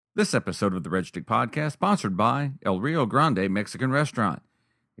This episode of the Red Stick Podcast sponsored by El Rio Grande Mexican Restaurant.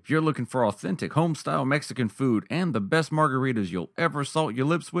 If you're looking for authentic home-style Mexican food and the best margaritas you'll ever salt your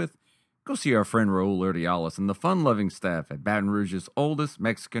lips with, go see our friend Raul Urdiales and the fun-loving staff at Baton Rouge's oldest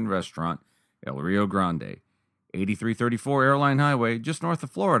Mexican restaurant, El Rio Grande, 8334 Airline Highway, just north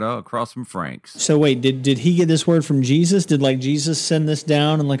of Florida, across from Frank's. So wait, did he get this word from Jesus? Did Jesus send this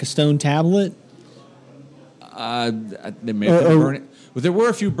down in like a stone tablet? They may have been burning. Well, there were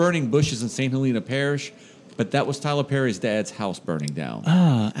a few burning bushes in St. Helena Parish, but that was Tyler Perry's dad's house burning down.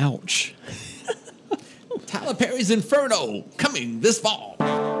 Ah, ouch. Tyler Perry's Inferno, coming this fall.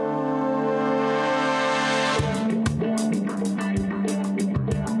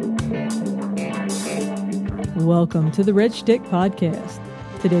 Welcome to the Red Stick Podcast.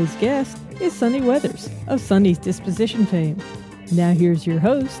 Today's guest is Sonny Weathers of Sonny's Disposition fame. Now here's your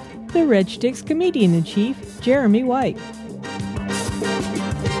host, the Red Stick's comedian-in-chief, Jeremy White.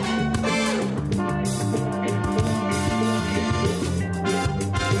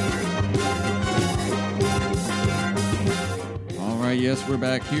 Yes, we're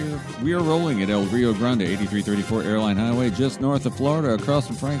back here. We are rolling at El Rio Grande, 8334 Airline Highway, just north of Florida, across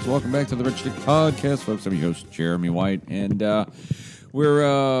from Frank's. Welcome back to the Red Stick Podcast, folks. I'm your host, Jeremy White, and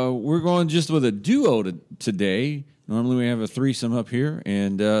we're going just with a duo today. Normally we have a threesome up here,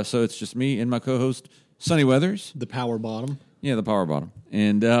 and so it's just me and my co-host, Sonny Weathers. The power bottom. Yeah, the power bottom.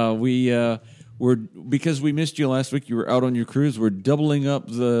 And we're because we missed you last week. You were out on your cruise. We're doubling up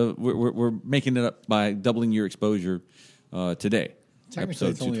we're making it up by doubling your exposure today. Technically,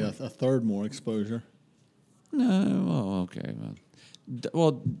 it's only a third more exposure. No, well, okay.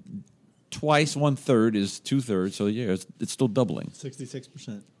 Well, twice 1/3 is 2/3, so yeah, it's still doubling.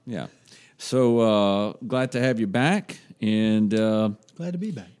 66%. Yeah. So glad to have you back, and glad to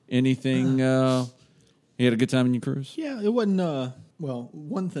be back. Anything? You had a good time in your cruise? Yeah, it wasn't. Well,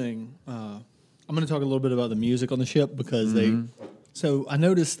 one thing. I'm going to talk a little bit about the music on the ship because So I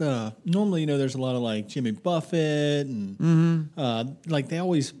noticed normally, there's a lot of like Jimmy Buffett and like they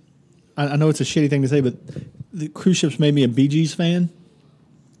always. I know it's a shitty thing to say, but the cruise ships made me a Bee Gees fan.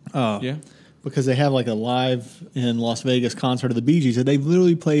 Yeah, because they have like a live in Las Vegas concert of the Bee Gees that they've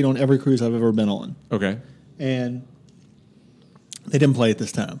literally played on every cruise I've ever been on. Okay, and they didn't play it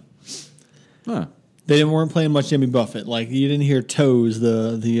this time. Huh? They weren't playing much Jimmy Buffett. Like you didn't hear Toes,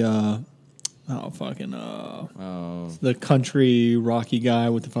 the country rocky guy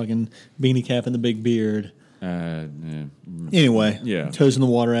with the fucking beanie cap and the big beard. Yeah. Anyway, yeah. Toes in the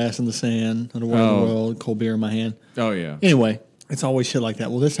water, ass in the sand, underwater in the world, cold beer in my hand. Oh, yeah. Anyway, it's always shit like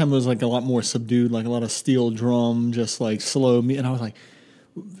that. Well, this time it was like a lot more subdued, like a lot of steel drum, just like slow. And I was like,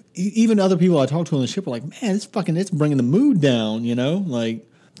 even other people I talked to on the ship were like, man, it's bringing the mood down, Like,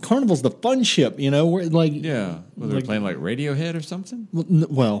 Carnival's the fun ship, Where like, yeah. Well, they were playing like Radiohead or something?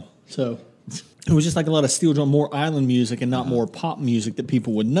 Well, so it was just like a lot of steel drum, more island music and not more pop music that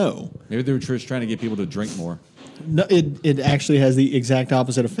people would know. Maybe they were just trying to get people to drink more. No, it actually has the exact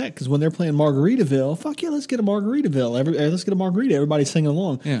opposite effect because when they're playing Margaritaville, fuck yeah, let's get a Margaritaville. Let's get a margarita. Everybody's singing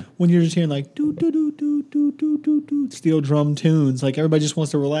along. Yeah. When you're just hearing like do do do do do do do do steel drum tunes, like everybody just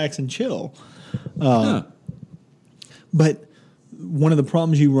wants to relax and chill. But one of the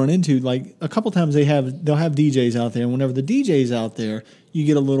problems you run into, like a couple times they'll have DJs out there, and whenever the DJ's out there, you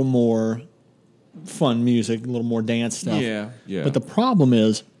get a little more fun music, a little more dance stuff. Yeah. But the problem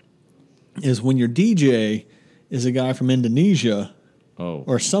is when your DJ is a guy from Indonesia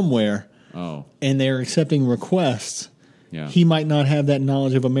or somewhere, and they're accepting requests, he might not have that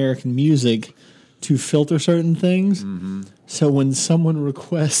knowledge of American music to filter certain things. Mm-hmm. So when someone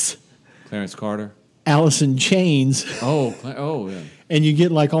requests Clarence Carter, Alice in Chains, yeah, and you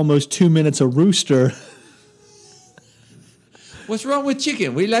get like almost 2 minutes of Rooster. What's wrong with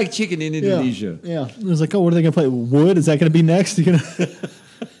chicken? We like chicken in Indonesia. Yeah. It was like, what are they going to play? Wood? Is that going to be next?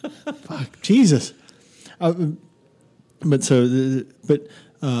 Fuck, Jesus. But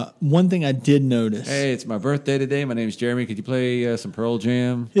one thing I did notice. Hey, it's my birthday today. My name's Jeremy. Could you play some Pearl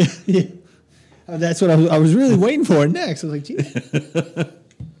Jam? Yeah. That's what I was really waiting for next. I was like, geez.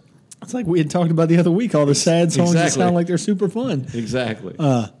 It's like we had talked about the other week, all the sad songs that sound like they're super fun. Exactly.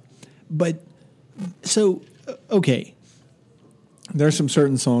 Okay. There's some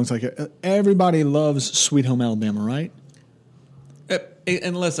certain songs like everybody loves Sweet Home Alabama, right?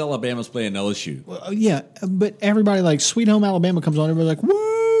 Unless Alabama's playing LSU. Well, yeah, but everybody like Sweet Home Alabama comes on. Everybody's like,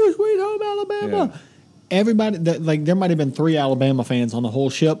 woo, Sweet Home Alabama. Yeah. Everybody, there might have been 3 Alabama fans on the whole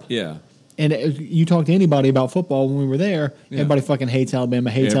ship. Yeah. And you talk to anybody about football when we were there, everybody fucking hates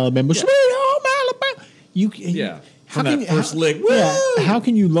Alabama, Alabama. Sweet Home Alabama. From that first lick. Yeah, how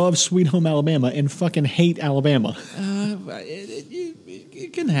can you love Sweet Home Alabama and fucking hate Alabama?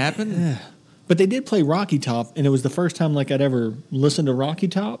 it can happen. Yeah. But they did play Rocky Top, and it was the first time like I'd ever listened to Rocky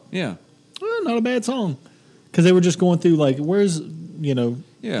Top. Yeah. Well, not a bad song. Because they were just going through, like, where's,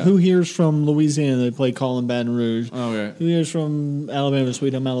 who here's from Louisiana? They play Call Baton Rouge. Oh, okay. Who here's from Alabama,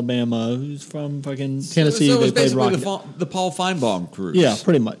 Sweet Home Alabama? Who's from fucking Tennessee? So they it's played Rocky basically the Paul Feinbaum cruise. Yeah,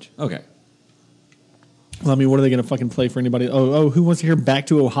 pretty much. Okay. Well, I mean, what are they going to fucking play for anybody? Oh, who wants to hear Back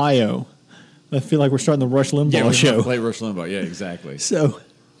to Ohio? I feel like we're starting the Rush Limbaugh show. Play Rush Limbaugh. Yeah, exactly. So,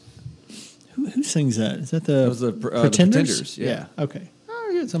 who sings that? Is that the, the Pretenders? Yeah. Okay.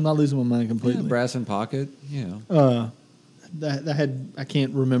 Oh, yes, I'm not losing my mind completely. Yeah, Brass in Pocket. Yeah. I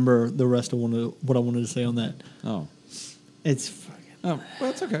can't remember the rest of what I wanted to say on that. Oh. It's fucking. Oh,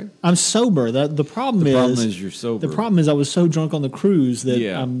 well, that's okay. I'm sober. The problem is you're sober. The problem is I was so drunk on the cruise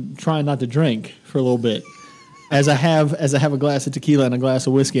that I'm trying not to drink for a little bit. As I have a glass of tequila and a glass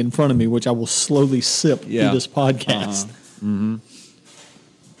of whiskey in front of me, which I will slowly sip through this podcast. Mm-hmm.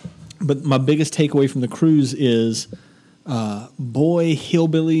 But my biggest takeaway from the cruise is, boy,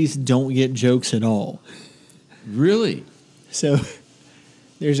 hillbillies don't get jokes at all. Really? So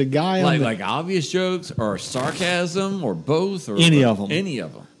there's a guy like obvious jokes or sarcasm or both or any of them. Any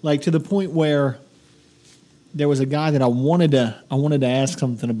of them. Like to the point where there was a guy that I wanted to ask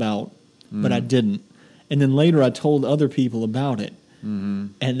something about, but I didn't. And then later I told other people about it. Mm-hmm.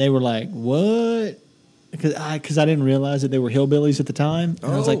 And they were like, "What?" Because I didn't realize that they were hillbillies at the time.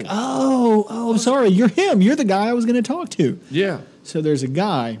 And I was like, "Oh, I'm sorry. You're him. You're the guy I was going to talk to." Yeah. So there's a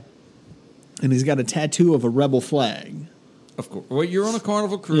guy, and he's got a tattoo of a rebel flag. Of course. Well, you're on a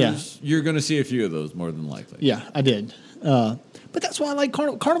Carnival cruise. Yeah. You're going to see a few of those more than likely. Yeah, I did. But that's why I like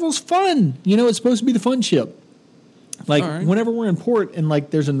Carnival. Carnival's fun. It's supposed to be the fun ship. Like, whenever we're in port and, like,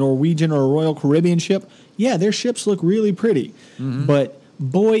 there's a Norwegian or a Royal Caribbean ship, yeah, their ships look really pretty. Mm-hmm. But,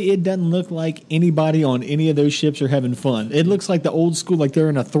 boy, it doesn't look like anybody on any of those ships are having fun. It looks like the old school, like they're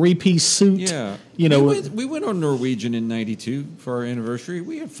in a three-piece suit. Yeah. We went on Norwegian in 92 for our anniversary.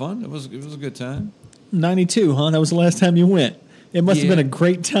 We had fun. It was a good time. 92, huh? That was the last time you went. It must have been a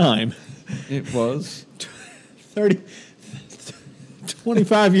great time. It was.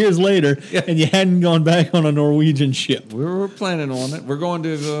 25 years later, and you hadn't gone back on a Norwegian ship. We were planning on it. We're going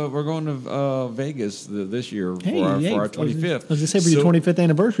to Vegas this year for our 25th. I was going to say for your 25th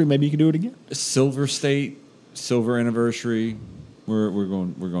anniversary, maybe you could do it again. Silver State, silver anniversary. We're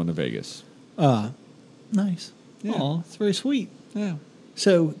going to Vegas. Nice. Yeah. Aw, it's very sweet. Yeah.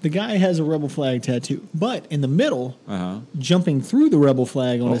 So the guy has a rebel flag tattoo, but in the middle, jumping through the rebel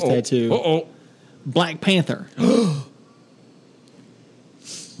flag on his tattoo, Black Panther.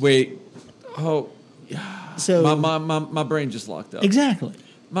 Wait. Oh. So my brain just locked up. Exactly.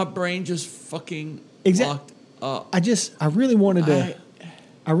 My brain just fucking locked up. I really wanted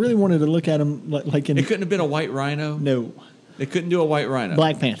to look at him like in. It couldn't have been a white rhino. No. They couldn't do a white rhino.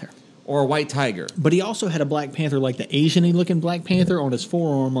 Black Panther. Or a white tiger. But he also had a Black Panther, like the Asian-y looking Black Panther, on his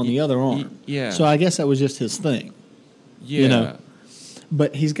forearm on the other arm. Yeah. So I guess that was just his thing. Yeah.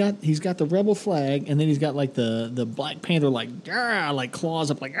 But he's got the rebel flag, and then he's got like the Black Panther like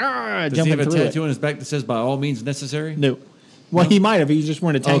claws up like Does jumping he have a through tattoo on his back that says "By all means necessary"? No. Well, he might have. He was just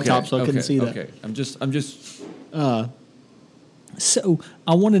wearing a tank top, so I couldn't see that. Okay. I'm just. So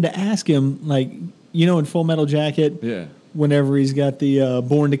I wanted to ask him, like, in Full Metal Jacket. Yeah. Whenever he's got the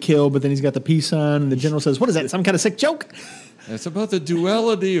Born to Kill, but then he's got the peace sign, and the general says, "What is that? Some kind of sick joke?" It's about the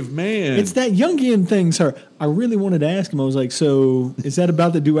duality of man. It's that Jungian thing, sir. I really wanted to ask him. I was like, so is that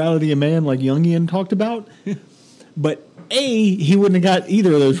about the duality of man like Jungian talked about? But A, he wouldn't have got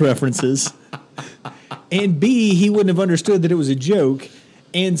either of those references. And B, he wouldn't have understood that it was a joke.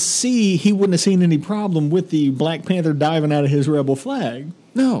 And C, he wouldn't have seen any problem with the Black Panther diving out of his rebel flag.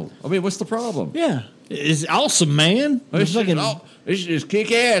 No. I mean, what's the problem? Yeah. It's awesome, man. This is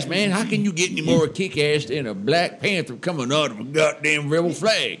kick-ass, man. How can you get any more kick-ass than a Black Panther coming out of a goddamn rebel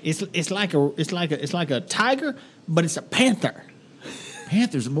flag? It's like a tiger, but it's a panther.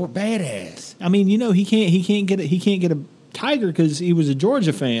 Panthers are more badass. I mean, he can't get a tiger because he was a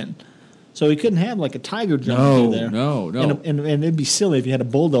Georgia fan, so he couldn't have like a tiger jumping through there. No. And it'd be silly if you had a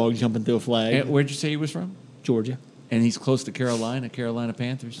bulldog jumping through a flag. And where'd you say he was from? Georgia. And he's close to Carolina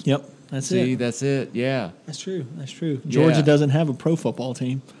Panthers. Yep. That's it. Yeah. That's true. Georgia doesn't have a pro football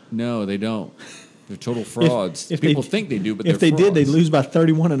team. No, they don't. They're total frauds. If People think they do, but if they're they frauds. did, they'd lose by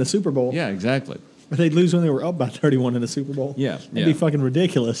 31 in a Super Bowl. Yeah, exactly. But they'd lose when they were up by 31 in a Super Bowl. Yeah. It'd be fucking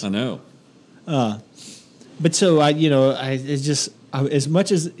ridiculous. I know. But so as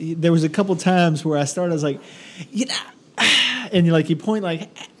much as there was a couple times where I started, I was like, and you point like,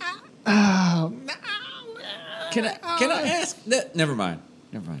 oh, no. Can I ask that? Never mind.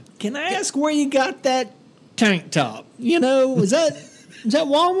 Can I ask where you got that tank top? Is that Is that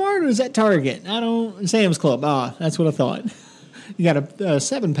Walmart or is that Target? Sam's Club. Ah, that's what I thought. You got a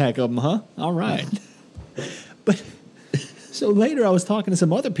 7-pack of them, huh? All right. But so later I was talking to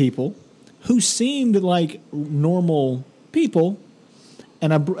some other people who seemed like normal people,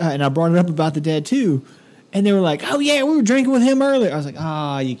 and I brought it up about the dad too, and they were like, "Oh yeah, we were drinking with him earlier." I was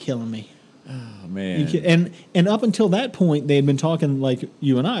like, you killing me." Oh man. And up until that point, they had been talking like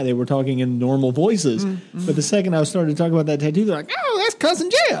you and I. They were talking in normal voices. Mm-hmm. But the second I started to talk about that tattoo, they're like, "Oh, that's Cousin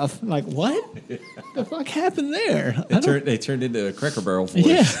Jeff." I'm like, what? The fuck happened there? They turned into a Cracker Barrel voice.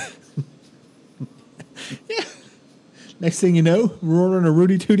 Yeah. Yeah. Next thing you know, we're ordering a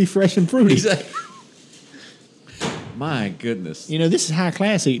Rudy Tooty Fresh and Fruity. Exactly. My goodness. This is high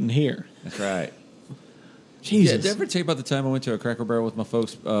class eating here. That's right. Jesus. Yeah, did I ever tell you about the time I went to a Cracker Barrel with my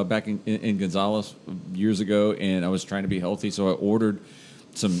folks back in Gonzales years ago, and I was trying to be healthy, so I ordered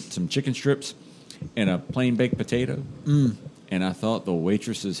some chicken strips and a plain baked potato, and I thought the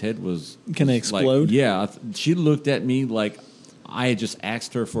waitress's head was gonna explode. Like, yeah, she looked at me like I had just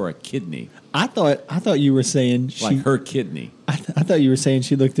asked her for a kidney. I thought you were saying like her kidney. I thought you were saying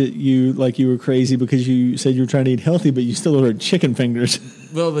she looked at you like you were crazy because you said you were trying to eat healthy, but you still ordered chicken fingers.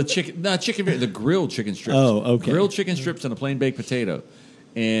 Well, the grilled chicken strips. Oh, okay. Grilled chicken strips and a plain baked potato,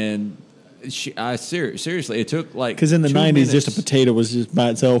 and seriously, it took like because in the 2 '90s, minutes. just a potato was just by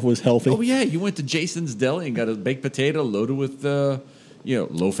itself was healthy. Oh yeah, you went to Jason's Deli and got a baked potato loaded with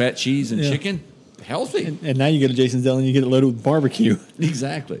low fat cheese and chicken. Healthy. And now you get a Jason's Deli and you get it loaded with barbecue.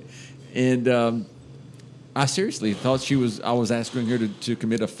 Exactly. And I seriously thought I was asking her to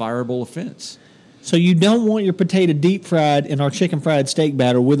commit a fireable offense. So you don't want your potato deep fried in our chicken fried steak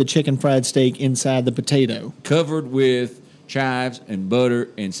batter with a chicken fried steak inside the potato. Covered with chives and butter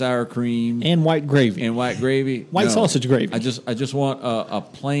and sour cream. And white gravy. White sausage gravy. I just want a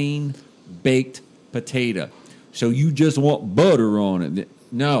plain baked potato. So you just want butter on it.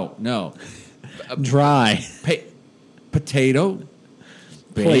 No. Dry. Potato.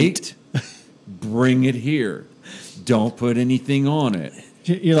 Baked. Bring it here. Don't put anything on it.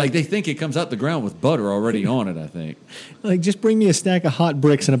 You're like they think it comes out the ground with butter already on it, I think. Like, just bring me a stack of hot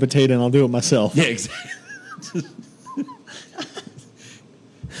bricks and a potato and I'll do it myself. Yeah, exactly.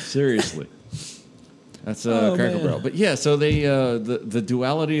 Seriously. That's Cracker Barrel. But yeah, so they the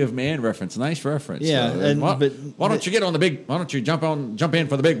duality of man reference. Nice reference. Yeah. Why don't you get on the big? Why don't you jump in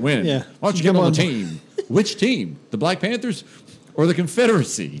for the big win? Yeah. Why don't you get on the team? Which team? The Black Panthers or the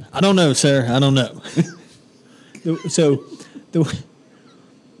Confederacy? I don't know, sir. I don't know.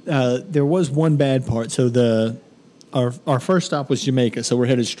 There was one bad part. So our first stop was Jamaica. So we're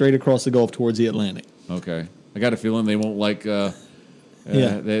headed straight across the Gulf towards the Atlantic. Okay. I got a feeling they won't like. They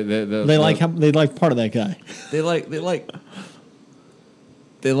like part of that guy. They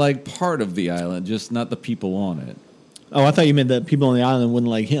like part of the island, just not the people on it. Oh, I thought you meant that people on the island wouldn't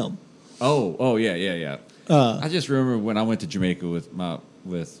like him. Oh, yeah. I just remember when I went to Jamaica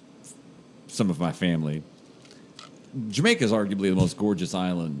with some of my family. Jamaica is arguably the most gorgeous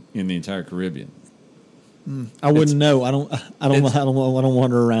island in the entire Caribbean. I wouldn't know. I don't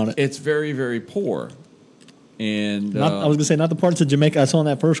wander around it. It's very, very poor. And I was going to say, not the parts of Jamaica I saw on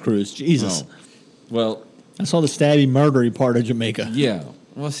that first cruise. Jesus. No. Well, I saw the stabby, murdery part of Jamaica. Yeah.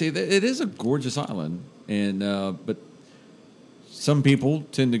 Well, see, it is a gorgeous island, and but some people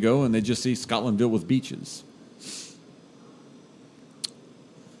tend to go and they just see Scotlandville with beaches.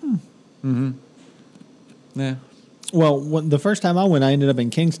 Mm-hmm. Yeah. Well, the first time I went, I ended up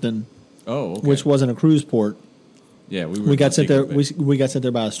in Kingston. Oh, okay. Which wasn't a cruise port. Yeah, we got sent there. We got sent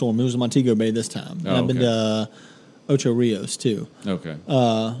there by a storm. It was Montego Bay this time. And I've been to Ocho Rios too. Okay.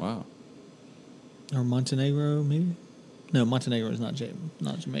 Wow. Or Montenegro, maybe. No, Montenegro is not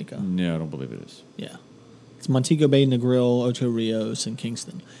Jamaica. No, I don't believe it is. Yeah, it's Montego Bay, Negril, Ocho Rios, and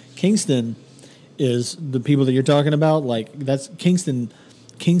Kingston. Kingston is the people that you're talking about. Like that's Kingston.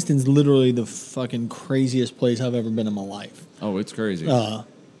 Kingston's literally the fucking craziest place I've ever been in my life. Oh, it's crazy.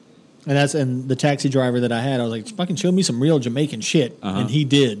 And the taxi driver that I had, I was like, fucking show me some real Jamaican shit. And he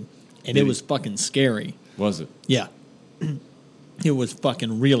did. And it was fucking scary. Was it? Yeah. It was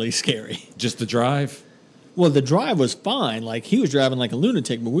fucking really scary. Just the drive? Well, the drive was fine. Like, he was driving like a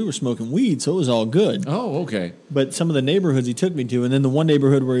lunatic, but we were smoking weed, so it was all good. Oh, okay. But some of the neighborhoods he took me to, and then the one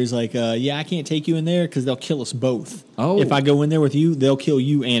neighborhood where he's like, yeah, I can't take you in there because they'll kill us both. Oh. If I go in there with you, they'll kill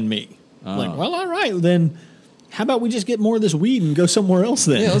you and me. Like, well, all right, then how about we just get more of this weed and go somewhere else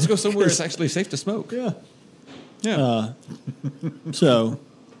then? Yeah, let's go somewhere it's actually safe to smoke. Yeah. Yeah. So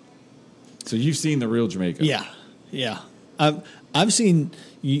you've seen the real Jamaica. Yeah. I've seen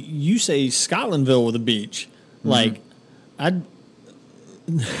you say Scotlandville with a beach. Like I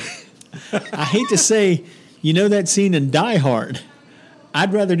hate to say, that scene in Die Hard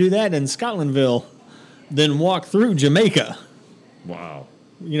I'd rather do that in Scotlandville than walk through Jamaica. Wow.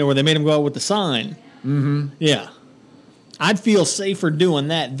 You know, where they made him go out with the sign. Mm-hmm. Yeah. I'd feel safer doing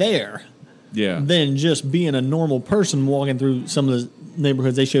that there than just being a normal person walking through some of the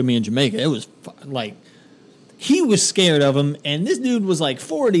neighborhoods they showed me in Jamaica. It was like, he was scared of him, and this dude was like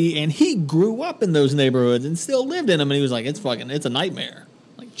 40, and he grew up in those neighborhoods and still lived in them, and he was like, it's a nightmare.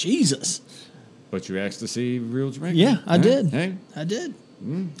 Like, Jesus. But you asked to see real Jamaica? Yeah, I did. Hey. I did.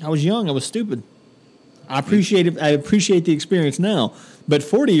 I was young. I was stupid. I appreciate it. I appreciate the experience now. But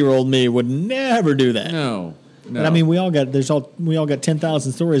 40-year-old me would never do that. No. But I mean, we all got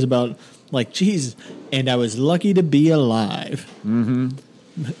 10,000 stories about, like, Jesus, and I was lucky to be alive. Mm-hmm.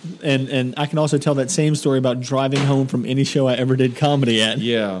 And I can also tell that same story about driving home from any show I ever did comedy at.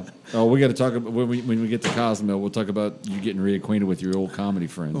 Yeah. Oh, we got to talk about when we get to Cozumel. We'll talk about you getting reacquainted with your old comedy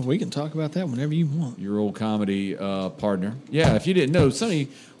friend. Well, we can talk about that whenever you want. Your old comedy partner. Yeah. If you didn't know, Sonny,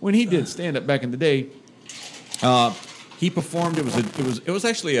 when he did stand up back in the day, he performed. It was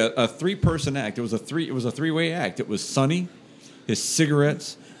actually a 3-person act. It was a 3-way act. It was Sonny, his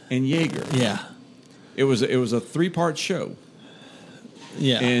cigarettes, and Jaeger. Yeah. It was a 3-part show.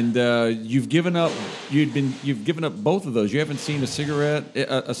 Yeah. And you've given up both of those. You haven't seen a cigarette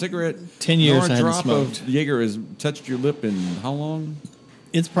 10 years nor I a hadn't drop smoked. of Jaeger has touched your lip in how long?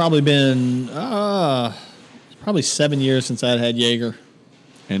 It's probably been probably 7 years since I'd had Jaeger.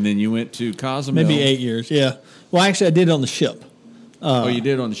 And then you went to Cozumel. Maybe 8 years. Yeah. Well, actually, I did it on the ship. You did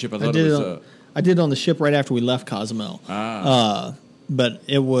it on the ship. I thought it was. I did it on the ship right after we left Cozumel. But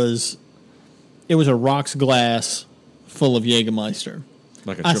it was a rocks glass full of Jägermeister.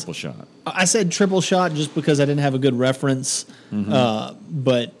 Like a triple shot. I said triple shot just because I didn't have a good reference. Mm-hmm.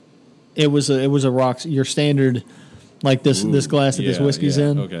 But it was a rocks, your standard, like this glass that this whiskey's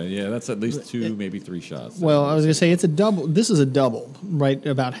in. Okay, yeah, that's at least 2, maybe 3 shots. Well, I was going to say it's a double. This is a double, right?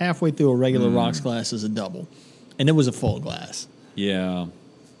 About halfway through a regular rocks glass is a double. And it was a full glass. Yeah.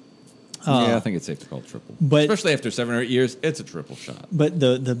 I think it's safe to call it triple. But, especially after 7 or 8 years, it's a triple shot. But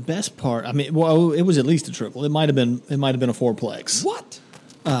the best part, I mean, well, it was at least a triple. It might have been a 4-plex. What?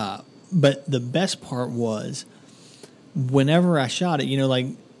 But the best part was, whenever I shot it, like,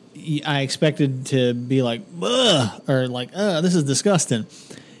 I expected to be like, ugh, or like, this is disgusting.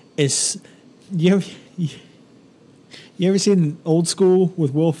 You ever seen Old School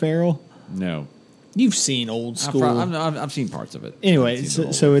with Will Ferrell? No. You've seen Old School. I've seen parts of it. Anyway,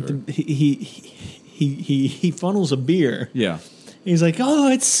 so he funnels a beer. Yeah. He's like,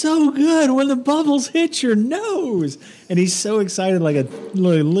 oh, it's so good when the bubbles hit your nose. And he's so excited like a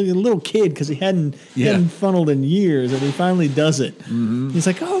little kid because he hadn't funneled in years, and he finally does it. Mm-hmm. He's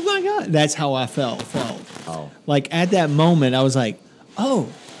like, oh, my God. That's how I felt. Oh. Like, at that moment, I was like, oh,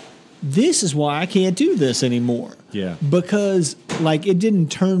 this is why I can't do this anymore. Yeah. Because, like, it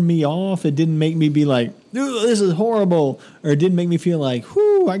didn't turn me off. It didn't make me be like, this is horrible. Or it didn't make me feel like,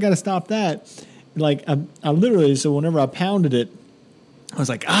 whoo, I got to stop that. Like, I literally, so whenever I pounded it, I was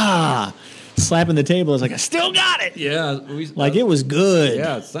like, slapping the table. I was like, I still got it. Yeah. It was good.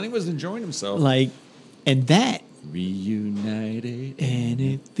 Yeah, Sonny was enjoying himself. Like, and that. Reunited. And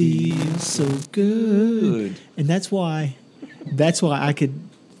it feels so good. And that's why I could,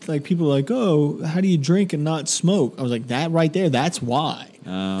 like, people are like, oh, how do you drink and not smoke? I was like, that right there, that's why.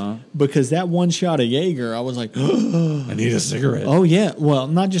 Because that one shot of Jaeger, I was like, I need a cigarette. Oh, yeah. Well,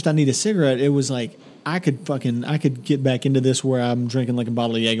 not just I need a cigarette. It was like, I could get back into this where I'm drinking like a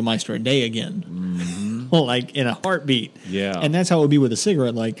bottle of Jägermeister a day again. Mm-hmm. Like in a heartbeat. Yeah. And that's how it would be with a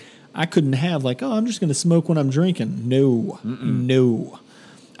cigarette. Like, I couldn't have like, oh, I'm just going to smoke when I'm drinking. No.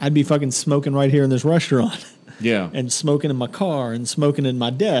 I'd be fucking smoking right here in this restaurant. Yeah. And smoking in my car and smoking in my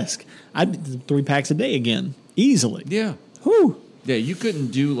desk. I'd be 3 packs a day again. Easily. Yeah. Whew. Yeah, you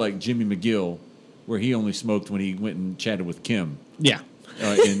couldn't do like Jimmy McGill where he only smoked when he went and chatted with Kim. Yeah.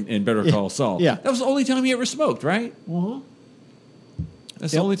 In Better Call Saul. Yeah. That was the only time he ever smoked, right? Uh-huh.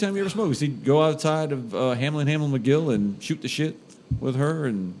 That's the only time he ever smoked. He'd go outside of Hamlin McGill and shoot the shit with her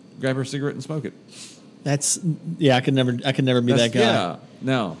and grab her cigarette and smoke it. I could never be that guy. Yeah,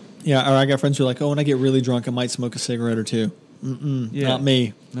 no. Yeah, or I got friends who are like, oh, when I get really drunk, I might smoke a cigarette or two. Yeah. Not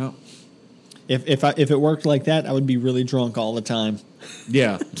me. No. If it worked like that, I would be really drunk all the time.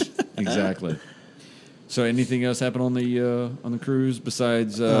 Yeah, exactly. So, anything else happen on the cruise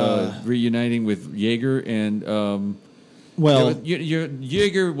besides reuniting with Jaeger and?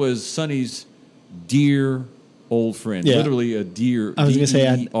 Jaeger was Sonny's dear old friend, literally a dear. I was going to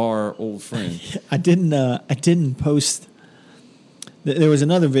say our old friend. I didn't post. There was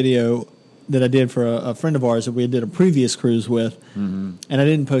another video that I did for a friend of ours that we did a previous cruise with, and I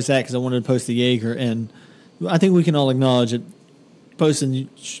didn't post that because I wanted to post the Jaeger, and I think we can all acknowledge that posting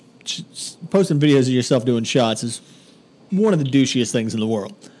videos of yourself doing shots is one of the douchiest things in the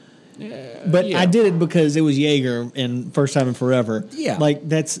world. But I did it because it was Jaeger and first time in forever. Yeah. Like,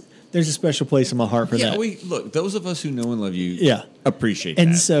 there's a special place in my heart for that. Yeah, look, those of us who know and love you appreciate that.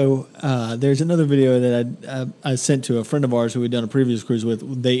 And so there's another video that I sent to a friend of ours who we'd done a previous cruise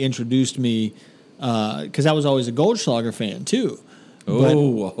with. They introduced me, because I was always a Goldschlager fan too.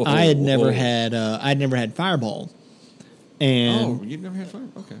 I'd never had Fireball. And you'd never had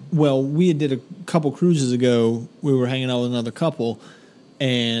Fireball? Okay. Well, we did a couple cruises ago. We were hanging out with another couple,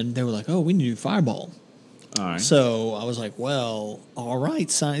 and they were like, "Oh, we need to do Fireball." All right. So I was like, "Well, all right."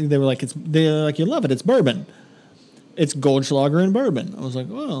 They were like, "You love it? It's bourbon. It's Goldschlager and bourbon." I was like,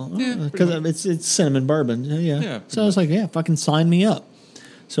 "Well, because it's cinnamon bourbon." Yeah. So I was like, "Yeah, fucking sign me up."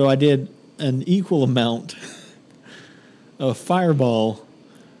 So I did an equal amount of Fireball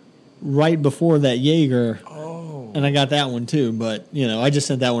right before that Jaeger. And I got that one too, but I just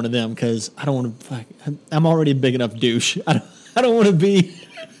sent that one to them because I don't want to. I'm already a big enough douche. I don't want to be.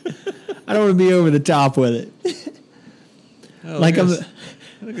 I don't want to be over the top with it. Look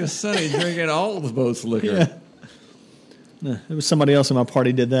at Sonny drinking all the boat's liquor. Yeah. There was somebody else in my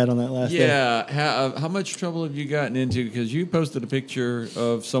party did that on that last day. Yeah. How much trouble have you gotten into? Because you posted a picture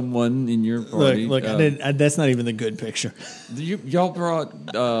of someone in your party. Look, that's not even the good picture. Y'all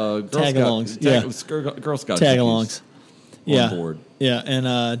brought Girl Scout tag-alongs. On board. Yeah,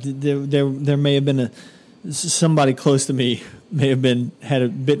 and there may have been somebody close to me may have had a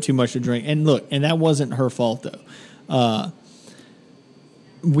bit too much to drink. And look, and that wasn't her fault though.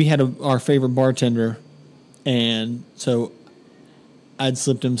 We had our favorite bartender. And so I'd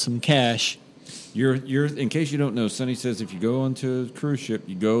slipped him some cash. You're in case you don't know, Sonny says if you go onto a cruise ship,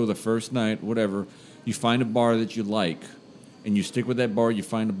 you go the first night, whatever, you find a bar that you like, and you stick with that bar, you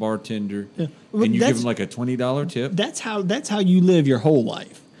find a bartender, and you give them like a $20 tip. That's how you live your whole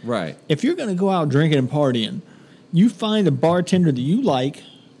life. Right. If you're going to go out drinking and partying, you find a bartender that you like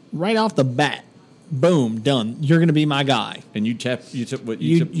right off the bat. Boom, done. You're going to be my guy. And you tip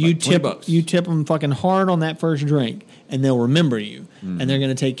 $20. You tip them fucking hard on that first drink, and they'll remember you, and they're going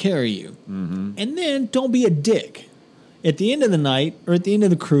to take care of you. Mm-hmm. And then don't be a dick. At the end of the night or at the end of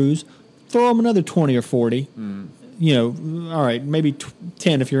the cruise, throw them another 20 or 40. All right, maybe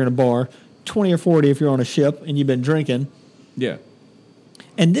 10 if you're in a bar, 20 or 40 if you're on a ship and you've been drinking. Yeah.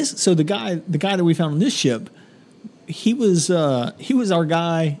 And the guy that we found on this ship, he was our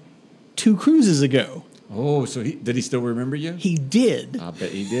guy 2 cruises ago. Oh, so did he still remember you? He did. I bet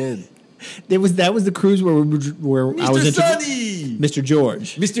he did. That was the cruise where I was Sonny! Mr.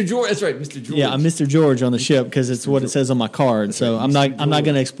 George. Mr. George, that's right, Mr. George. Yeah, I'm Mr. George on the ship because it's what it says on my card. That's so right, I'm not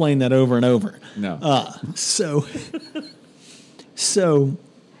going to explain that over and over. No. That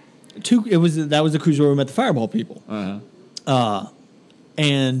was the cruise where we met the Fireball people.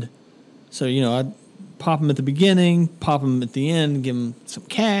 And so I'd pop them at the beginning, pop them at the end, give them some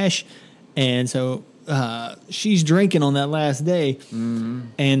cash, and so she's drinking on that last day,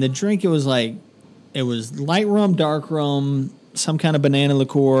 and the drink it was light rum, dark rum, some kind of banana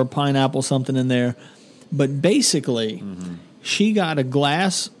liqueur, pineapple, something in there, but basically she got a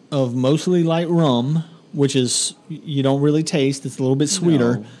glass of mostly light rum, which is you don't really taste. It's a little bit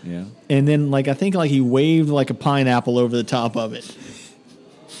sweeter. No. Yeah. And then I think he waved like a pineapple over the top of it.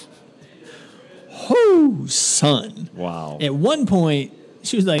 Oh, son! Wow. At one point,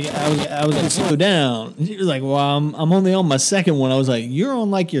 she was like, "I was going to slow down." And she was like, "Well, I'm only on my second one." I was like, "You're on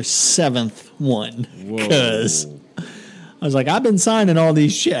your 7th one," because I was like, "I've been signing all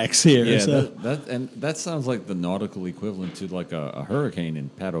these checks here." Yeah, so. that sounds like the nautical equivalent to like a hurricane in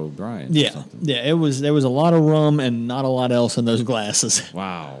Pat O'Brien. Yeah, or something. Yeah. There was a lot of rum and not a lot else in those glasses.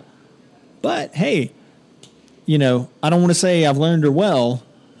 Wow. But hey, I don't want to say I've learned her well.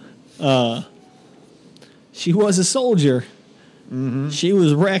 She was a soldier. Mm-hmm. She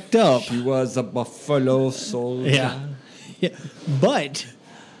was wrecked up. She was a buffalo soldier. Yeah.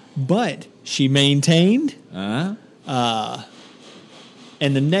 But she maintained. Uh-huh.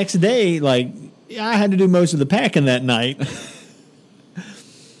 And the next day, I had to do most of the packing that night.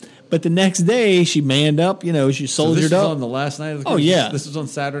 But the next day, she manned up. She soldiered so this up. Was on the last night of the cruise? Oh yeah, this was on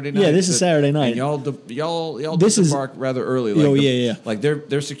Saturday night. Yeah, this is Saturday night. And y'all disembark rather early. Yeah. Like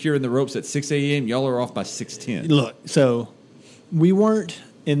they're securing the ropes at 6 a.m. Y'all are off by 6:10. Look, so we weren't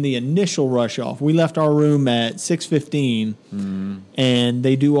in the initial rush off. We left our room at 6:15, and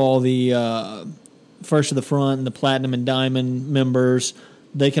they do all the first to the front and the platinum and diamond members.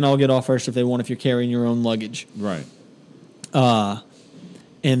 They can all get off first if they want. If you're carrying your own luggage, right.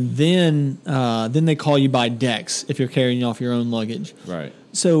 And then they call you by decks if you're carrying off your own luggage. Right.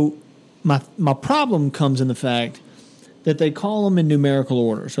 So my problem comes in the fact that they call them in numerical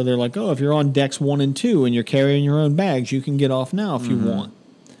order. So they're like, oh, if you're on decks 1 and 2 and you're carrying your own bags, you can get off now if you want.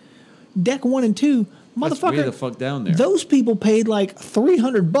 Deck 1 and 2, motherfucker. That's way the fuck down there. Those people paid like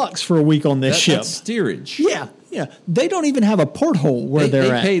 $300 for a week on this ship. That's steerage. Yeah. They don't even have a porthole where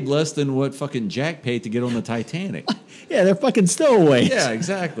they're at. They paid less than what fucking Jack paid to get on the Titanic. Yeah, they're fucking stowaways. Yeah,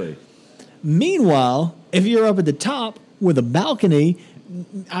 exactly. Meanwhile, if you're up at the top with a balcony,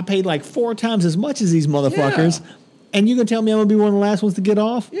 I paid like 4 times as much as these motherfuckers. Yeah. And you gonna tell me I'm gonna be one of the last ones to get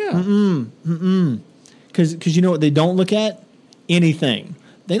off? Yeah. Because you know what they don't look at? Anything.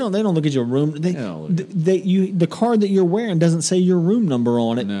 They don't look at your room. The card that you're wearing doesn't say your room number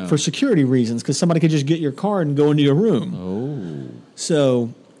on it for security reasons. Because somebody could just get your card and go into your room. Oh.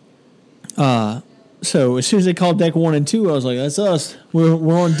 So as soon as they called deck 1 and 2, I was like, "That's us.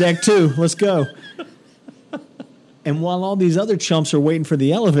 We're on deck 2. Let's go." And while all these other chumps are waiting for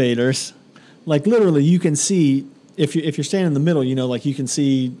the elevators, like literally, you can see. If you're standing in the middle, you know, like you can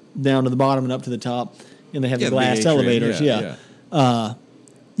see down to the bottom and up to the top, and they have the glass elevators. Yeah.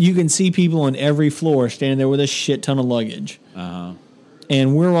 You can see people on every floor standing there with a shit ton of luggage.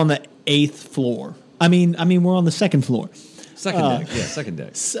 And we're on the 8th floor. I mean, we're on the 2nd floor. Second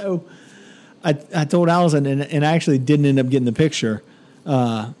deck. So I told Allison, and I actually didn't end up getting the picture.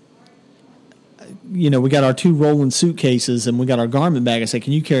 We got our 2 rolling suitcases and we got our garment bag. I said,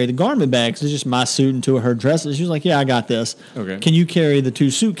 "Can you carry the garment bag?" 'Cause it's just my suit and 2 of her dresses. She was like, "Yeah, I got this." Okay. "Can you carry the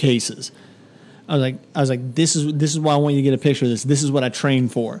 2 suitcases?" I was like, this is why I want you to get a picture of this. This is what I train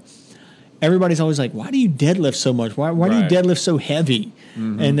for. Everybody's always like, "Why do you deadlift so much? Why do you deadlift so heavy?"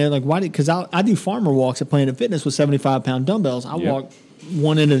 And they're like, "Why?" Because I do farmer walks at Planet Fitness with 75-pound dumbbells. I walk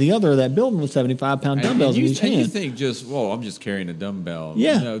one end to the other of that building with 75-pound dumbbells in each hand. And you think I'm just carrying a dumbbell.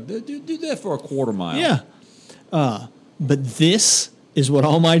 Yeah. Do that for a quarter mile. Yeah. But this is what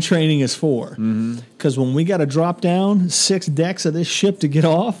all my training is for. Because when we got to drop down 6 decks of this ship to get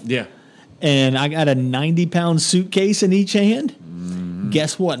off, and I got a 90-pound suitcase in each hand,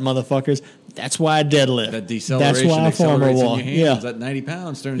 guess what, motherfuckers? That's why I deadlift. That deceleration. That's why I farmer walk. In your hands. That 90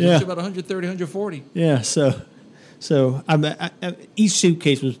 pounds turns into about 130, 140. Yeah. So each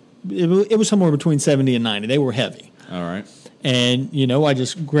suitcase was somewhere between 70 and 90. They were heavy. All right. And I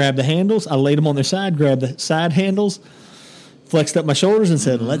just grabbed the handles. I laid them on their side, grabbed the side handles, flexed up my shoulders, and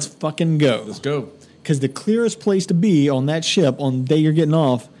said, "Let's fucking go." Let's go. Because the clearest place to be on that ship on the day you're getting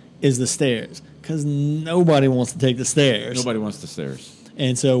off is the stairs. Because nobody wants to take the stairs. Nobody wants the stairs.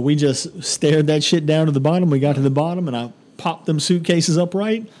 And so we just stared that shit down to the bottom. We got to the bottom, and I popped them suitcases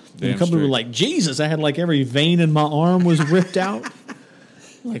upright. And a couple were like, "Jesus!" I had like every vein in my arm was ripped out.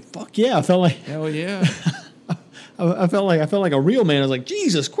 Like, fuck yeah! I felt like hell yeah. I felt like a real man. I was like,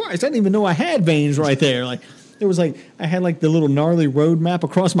 Jesus Christ! I didn't even know I had veins right there. Like there was like I had like the little gnarly road map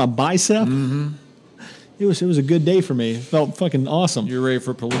across my bicep. It was a good day for me. It felt fucking awesome. You're ready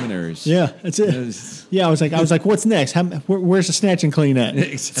for preliminaries. Yeah, that's it. Yeah, I was like, what's next? Where's the snatch and clean at?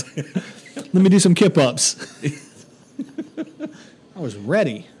 Let me do some kip ups. I was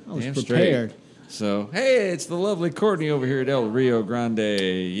ready. I was prepared. Straight. So, hey, it's the lovely Courtney over here at El Rio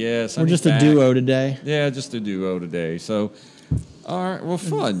Grande. Yes, we're just a duo today. Yeah, just a duo today. So, all right, well,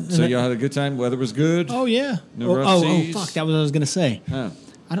 fun. So y'all had a good time. Weather was good. Oh yeah. No rough seas. Fuck, that was what I was gonna say. Huh.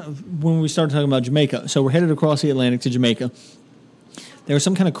 When we started talking about Jamaica, so we're headed across the Atlantic to Jamaica. There was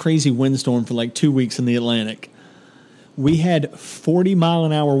some kind of crazy windstorm for like 2 weeks in the Atlantic. We had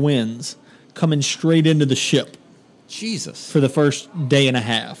 40-mile-an-hour winds coming straight into the ship. Jesus. For the first day and a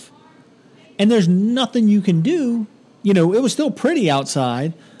half. And there's nothing you can do. It was still pretty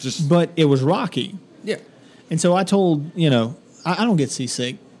outside, but it was rocky. Yeah. And so I told, I don't get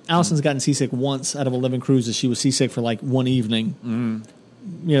seasick. Allison's gotten seasick once out of 11 cruises. She was seasick for like one evening.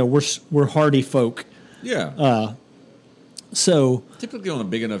 We're hardy folk. Yeah. So typically on a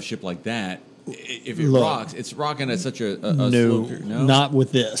big enough ship like that, if it rocks, it's rocking at such a no, slow. No, not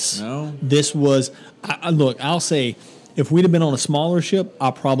with this. No, this was. I'll say, if we'd have been on a smaller ship,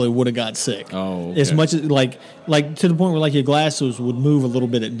 I probably would have got sick. Oh, okay. As much as like to the point where like your glasses would move a little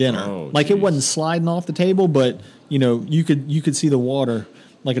bit at dinner. Oh, like geez. It wasn't sliding off the table, but you could see the water.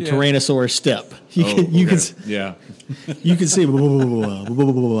 Like a Tyrannosaurus step. You could see. Blah, blah, blah,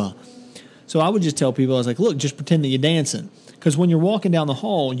 blah, blah, blah. So I would just tell people, I was like, look, just pretend that you're dancing. Because when you're walking down the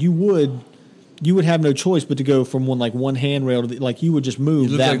hall, you would have no choice but to go from one handrail to you would just move you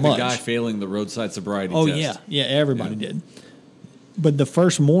look that like much. The guy failing the roadside sobriety test. test. Yeah, everybody did. But the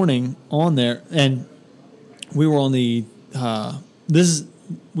first morning on there, and we were on the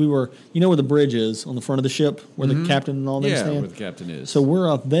we were, where the bridge is on the front of the ship, where the captain and all them stand? Yeah, where the captain is. So we're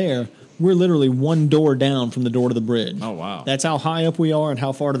up there. We're literally one door down from the door to the bridge. Oh, wow. That's how high up we are and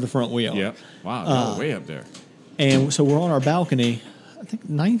how far to the front we are. Yep. Wow, way up there. And so we're on our balcony, I think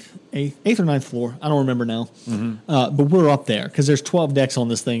eighth or ninth floor. I don't remember now. Mm-hmm. But we're up there because there's 12 decks on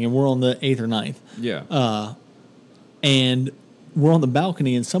this thing, and we're on the 8th or 9th. Yeah. And we're on the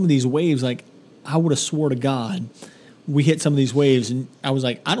balcony, and some of these waves, like, I would have swore to God, we hit some of these waves, and I was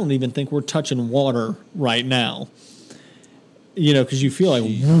like, I don't even think we're touching water right now. You know, because you feel like,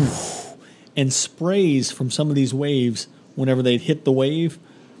 woof, and sprays from some of these waves, whenever they'd hit the wave,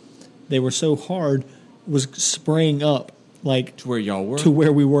 they were so hard, was spraying up, like, to where y'all were? To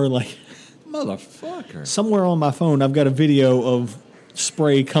where we were, like, motherfucker. Somewhere on my phone, I've got a video of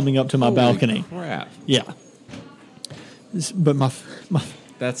spray coming up to my balcony. Crap. Yeah. But my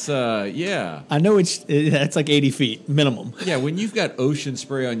that's yeah. I know it's like 80 feet minimum. Yeah, when you've got ocean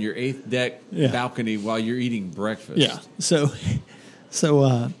spray on your 8th deck balcony while you're eating breakfast. Yeah. So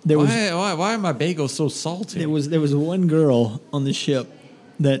there was why are my bagels so salty? There was one girl on the ship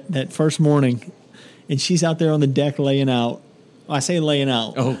that first morning, and she's out there on the deck laying out. I say laying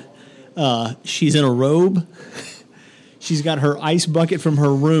out. Oh. She's in a robe. She's got her ice bucket from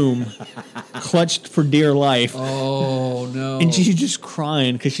her room clutched for dear life. Oh, no. And she's just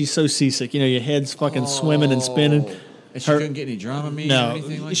crying because she's so seasick. You know, your head's fucking swimming and spinning. And she couldn't get any Dramamine or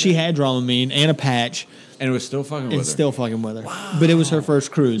anything like that? She had Dramamine and a patch. And it was still fucking with her? It's still fucking with her. Wow. But it was her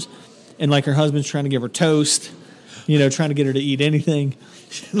first cruise. And, like, her husband's trying to give her toast, you know, trying to get her to eat anything.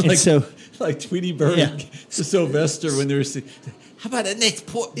 Like Tweety Bird to Sylvester when they were saying, how about a nice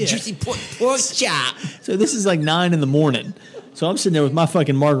juicy pork chop? So this is like 9 a.m. So I'm sitting there with my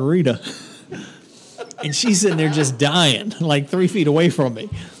fucking margarita. And she's sitting there just dying, like 3 feet away from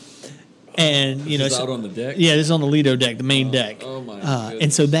me. And, you know. This is out on the deck? Yeah, this is on the Lido deck, the main deck. Oh, my goodness.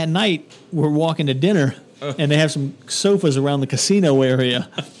 And so that night, we're walking to dinner, and they have some sofas around the casino area.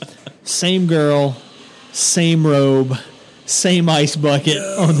 Same girl, same robe, same ice bucket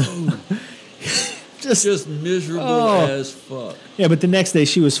on the. Just miserable as fuck. Yeah, but the next day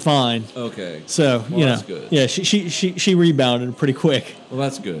she was fine. Okay. So, well, you know. That's good. Yeah, she rebounded pretty quick. Well,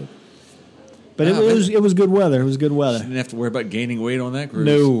 that's good. But it was good weather. It was good weather. She didn't have to worry about gaining weight on that cruise.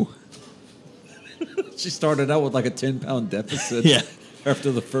 No. She started out with like a 10-pound deficit. Yeah.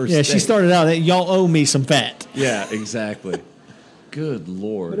 After the first. Yeah, day. she started out. Y'all owe me some fat. Yeah, exactly. Good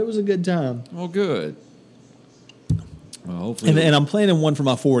Lord. But it was a good time. Well, good. Well, hopefully. And I'm planning one for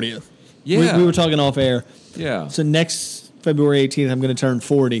my 40th. Yeah. We were talking off air. Yeah. So next February 18th, I'm going to turn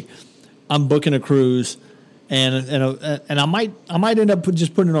 40. I'm booking a cruise, and I might end up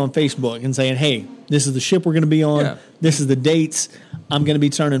just putting it on Facebook and saying, hey, this is the ship we're going to be on. Yeah. This is the dates. I'm going to be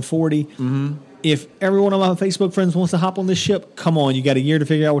turning 40. Mm-hmm. If every one of my Facebook friends wants to hop on this ship, come on. You got a year to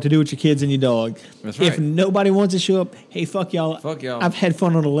figure out what to do with your kids and your dog. That's right. If nobody wants to show up, hey, fuck y'all. Fuck y'all. I've had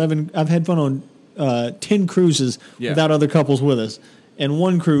fun on 10 cruises without other couples with us, and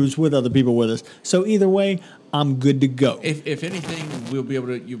one cruise with other people with us. So either way, I'm good to go. If anything, you'll be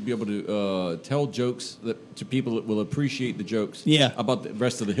able to tell jokes to people that will appreciate the jokes. Yeah. About the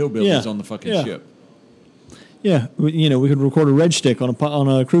rest of the hillbillies on the fucking ship. Yeah, you know, we could record a red stick on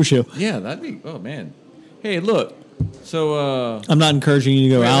a cruise show. Yeah, that'd be. Oh man. Hey, look. So I'm not encouraging you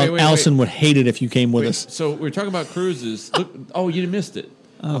to go. Allison would hate it if you came with us. So we're talking about cruises. Look, you missed it.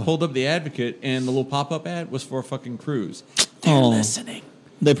 I pulled up the Advocate, and the little pop-up ad was for a fucking cruise. They're listening.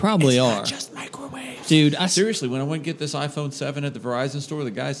 They probably it's are. Not just microwaves, dude. Seriously, when I went to get this iPhone 7 at the Verizon store,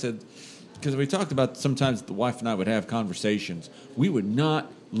 the guy said, because we talked about sometimes the wife and I would have conversations. We would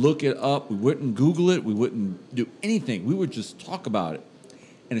not look it up. We wouldn't Google it. We wouldn't do anything. We would just talk about it.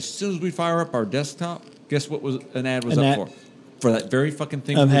 And as soon as we fire up our desktop, guess what an ad was up for? For that very fucking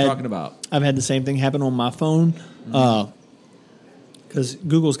thing we were talking about. I've had the same thing happen on my phone. Because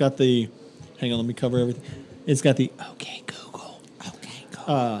Google's got the... Hang on, let me cover everything. It's got the... Okay, Google.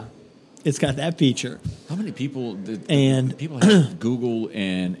 It's got that feature. How many people people have Google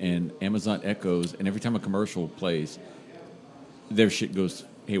and Amazon Echoes, and every time a commercial plays, their shit goes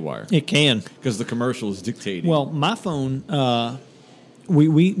haywire. It can. Because the commercial is dictating. Well, my phone,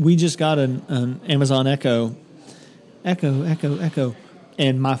 we just got an Amazon Echo,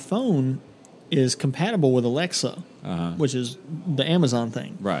 and my phone is compatible with Alexa, which is the Amazon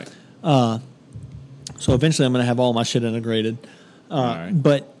thing. Right. So eventually I'm going to have all my shit integrated. Right.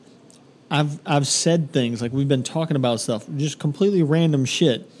 But I've said things, like we've been talking about stuff, just completely random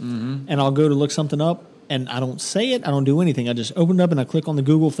shit, and I'll go to look something up, and I don't say it, I don't do anything. I just open it up and I click on the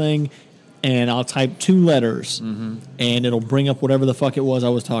Google thing, and I'll type 2 letters, and it'll bring up whatever the fuck it was I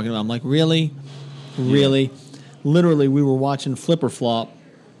was talking about. I'm like, really? Really? Literally, we were watching Flipper Flop.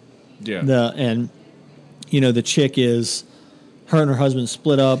 Yeah. And, you know, the chick is, her and her husband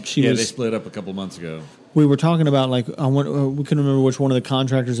split up. They split up a couple months ago. We were talking about, like, we couldn't remember which one of the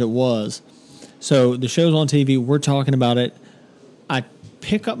contractors it was. So the show's on TV. We're talking about it. I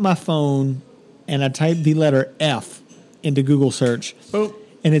pick up my phone and I type the letter F into Google search. Boop.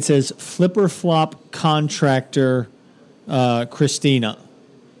 And it says Flipper Flop Contractor Christina.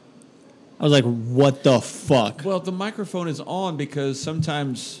 I was like, what the fuck? Well, the microphone is on because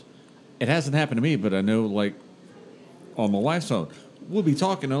sometimes it hasn't happened to me, but I know, like, on my wife's phone, we'll be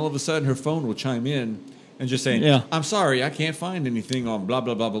talking, and all of a sudden her phone will chime in and just saying, I'm sorry, I can't find anything on blah,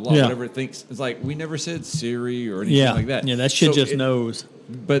 blah, blah, blah, blah, whatever it thinks. It's like, we never said Siri or anything like that. Yeah, that shit just knows.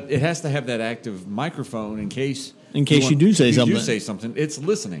 But it has to have that active microphone in case you do say something. You do say something, it's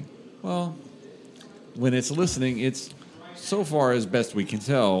listening. Well, when it's listening, it's, so far as best we can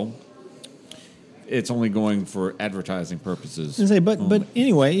tell, it's only going for advertising purposes. But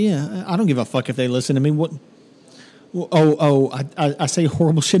anyway, yeah, I don't give a fuck if they listen to me. What? I say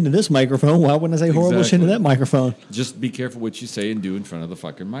horrible shit into this microphone. Why wouldn't I say horrible shit into that microphone? Just be careful what you say and do in front of the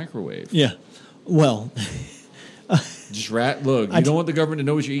fucking microwave. Yeah. Well, just look. You don't want the government to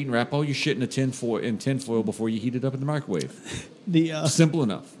know what you're eating. Wrap all your shit in tinfoil before you heat it up in the microwave. Simple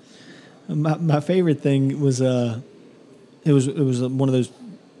enough. My favorite thing was it was one of those.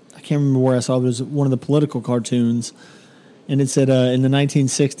 I can't remember where I saw it. It was one of the political cartoons, and it said in the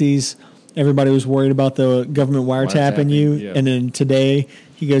 1960s, everybody was worried about the government wiretapping you, and then today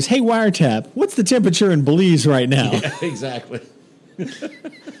he goes, "Hey, wiretap, what's the temperature in Belize right now?" Yeah, exactly.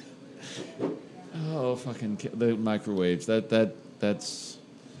 Oh, fucking the microwaves. That's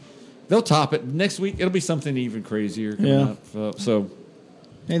they'll top it next week. It'll be something even crazier coming up. So,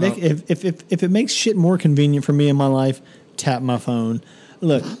 hey, if it makes shit more convenient for me in my life, tap my phone.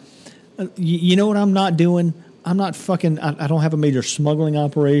 Look. You know what I'm not doing? I'm not fucking... I don't have a major smuggling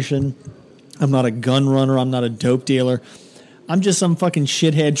operation. I'm not a gun runner. I'm not a dope dealer. I'm just some fucking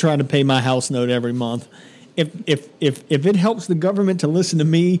shithead trying to pay my house note every month. If it helps the government to listen to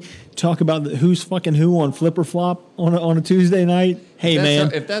me talk about who's fucking who on Flipper Flop on a Tuesday night, hey,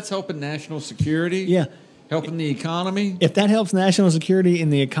 man. If that's helping national security... Helping the economy? If that helps national security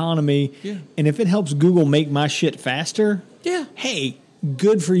and the economy, and if it helps Google make my shit faster, hey...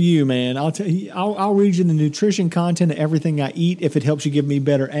 Good for you, man. I'll tell you. I'll read you the nutrition content of everything I eat if it helps you give me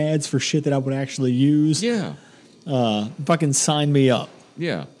better ads for shit that I would actually use. Yeah. Fucking sign me up.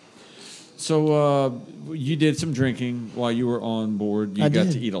 Yeah. So you did some drinking while you were on board. You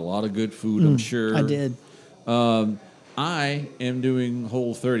got to eat a lot of good food, I'm sure. I did. I am doing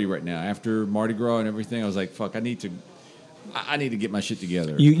Whole30 right now. After Mardi Gras and everything, I was like, fuck, I need to get my shit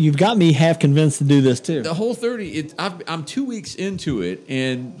together. You've got me half convinced to do this too. The Whole30, I'm 2 weeks into it,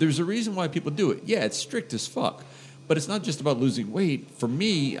 and there's a reason why people do it. Yeah, it's strict as fuck, but it's not just about losing weight. For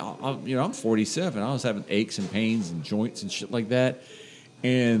me, I'm 47. I was having aches and pains and joints and shit like that.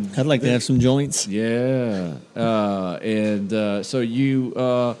 And I'd like to have some joints. Yeah, so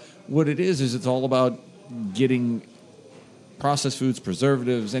what it is it's all about getting processed foods,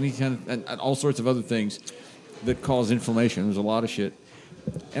 preservatives, any kind of, and all sorts of other things that cause inflammation. There's a lot of shit.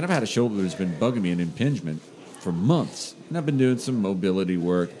 And I've had a shoulder that's been bugging me, an impingement, for months. And I've been doing some mobility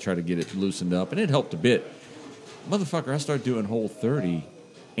work to try to get it loosened up, and it helped a bit. Motherfucker, I started doing Whole30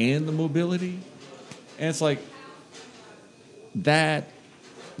 and the mobility, and it's like that,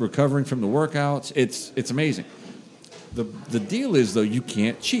 recovering from the workouts, it's amazing. The deal is, though, you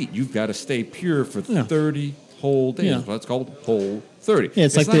can't cheat. You've got to stay pure for 30 whole days. Well, it's called Whole30. Yeah,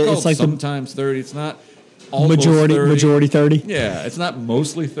 it's like sometimes 30. It's not... Majority 30. Yeah, it's not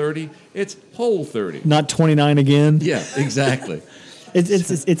mostly 30. It's Whole30. Not 29 again. Yeah, exactly.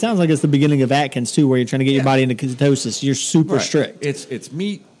 It sounds like it's the beginning of Atkins too, where you're trying to get your body into ketosis. You're super strict. It's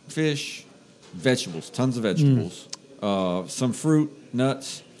meat, fish, vegetables, tons of vegetables, some fruit,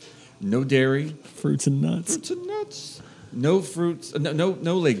 nuts, no dairy, fruits and nuts, no fruits,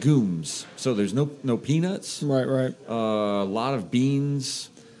 no legumes. So there's no peanuts. Right. A lot of beans.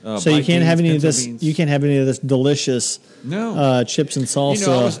 So you can't have any of this. You can't have any of this delicious chips and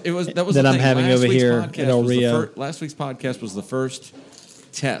salsa that I'm having over here at El Rio. Last week's podcast was the first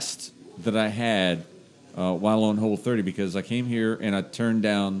test that I had while on Whole30, because I came here and I turned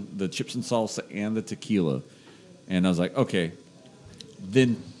down the chips and salsa and the tequila, and I was like, okay.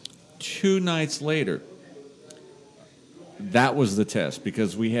 Then 2 nights later, that was the test,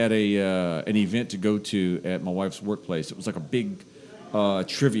 because we had an event to go to at my wife's workplace. It was like a big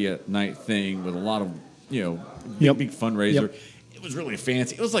trivia night thing with a lot of, big fundraiser. Yep. It was really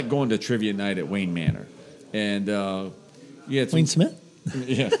fancy. It was like going to trivia night at Wayne Manor. And Wayne Smith?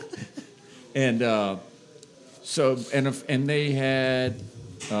 Yeah. And and they had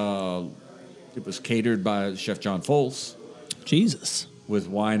it was catered by Chef John Foles. Jesus. With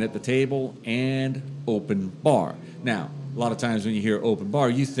wine at the table and open bar. Now, a lot of times when you hear open bar,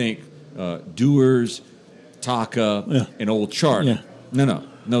 you think Dewar's, Taka, and Old Chart. Yeah.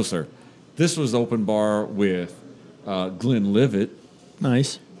 No, sir. This was open bar with Glenlivet,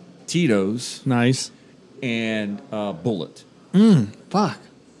 nice, Tito's, nice, and Bullet. Fuck.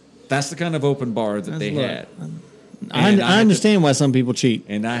 That's the kind of open bar that they had. I understand why some people cheat.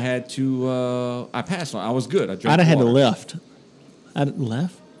 And I had to. I passed on. I was good. I drank I'd have had to water. left. I'd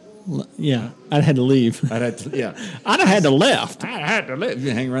left. Yeah, I'd had to leave. I'd had to. Yeah, I'd have had to left. I had to live. You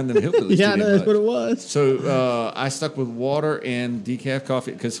hang around them hillbillies. Yeah, that's what it was. So I stuck with water and decaf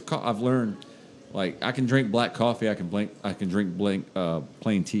coffee because I've learned, like, I can drink black coffee. I can drink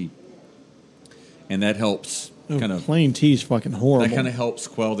plain tea, and that helps. Plain tea's fucking horrible. That kind of helps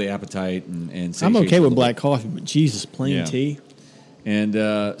quell the appetite and. I'm okay with black coffee, but Jesus, plain tea. And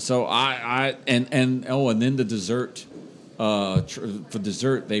so and then the dessert. For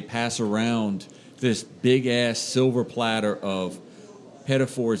dessert, they pass around this big ass silver platter of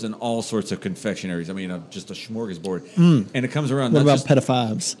pedophores and all sorts of confectionaries. I mean, just a smorgasbord. And it comes around. What about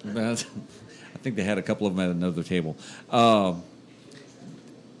pedophiles? I think they had a couple of them at another table.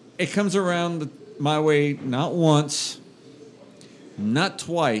 It comes around my way not once, not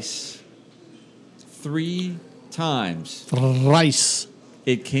twice, 3 times. Rice.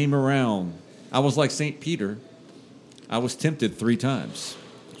 It came around. I was like St. Peter. I was tempted 3 times.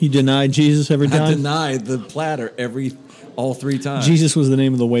 You denied Jesus every time? I denied the platter all 3 times. Jesus was the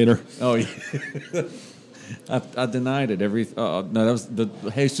name of the waiter. Oh, yeah. I denied it every. No, that was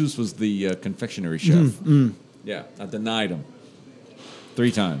Jesus was the confectionery chef. Yeah, I denied him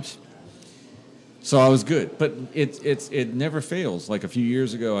 3 times. So I was good, but it never fails. Like a few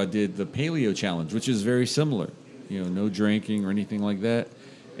years ago, I did the Paleo Challenge, which is very similar. No drinking or anything like that,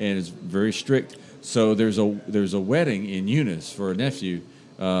 and it's very strict. So there's a wedding in Eunice for a nephew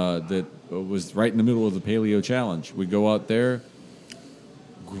that was right in the middle of the Paleo Challenge. We go out there,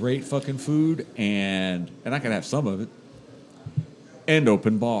 great fucking food, and I can have some of it, and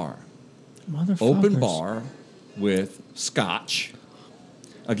open bar. Motherfuckers. Open bar with scotch.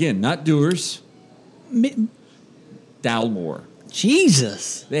 Again, not Dewar's. Dalmore.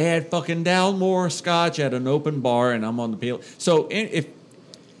 Jesus. They had fucking Dalmore scotch at an open bar, and I'm on the Paleo. So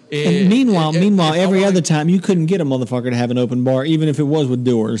meanwhile, every other time you couldn't get a motherfucker to have an open bar, even if it was with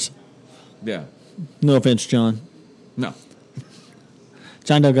Dewar's. Yeah. No offense, John. No.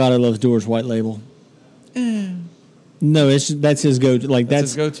 John Delgado loves Dewar's White Label. No, that's his go-to. Like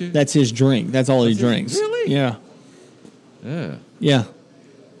that's his go-to. That's his drink. That's all he drinks. Really? Yeah. Yeah.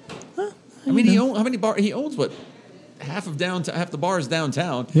 I mean, he owns what? Half the bar is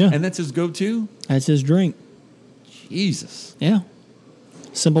downtown. Yeah. And that's his go-to? That's his drink. Jesus. Yeah.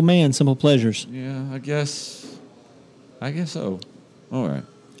 Simple man, simple pleasures. Yeah, I guess so. All right.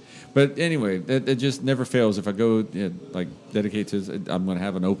 But anyway, it just never fails. If I go, dedicate to this, I'm going to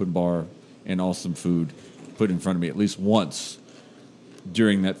have an open bar and awesome food put in front of me at least once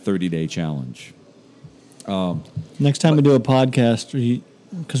during that 30-day challenge. Next time we do a podcast,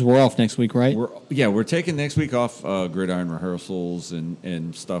 because we're off next week, right? We're taking next week off gridiron rehearsals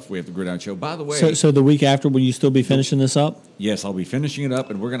and stuff. We have the gridiron show. By the way, so the week after, will you still be finishing this up? Yes, I'll be finishing it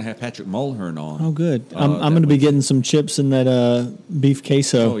up, and we're going to have Patrick Mulhern on. Oh, good. I'm going to be getting some chips and that beef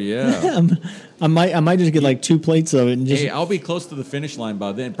queso. Oh yeah. I might just get like 2 plates of it and just. Hey, I'll be close to the finish line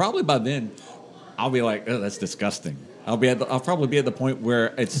by then. Probably by then, I'll be like, oh, that's disgusting. I'll probably be at the point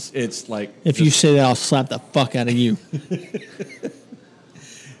where it's like. If you say that, I'll slap the fuck out of you.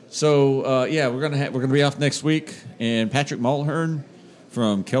 So we're gonna be off next week, and Patrick Mulhern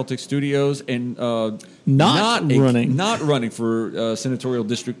from Celtic Studios, and not running for Senatorial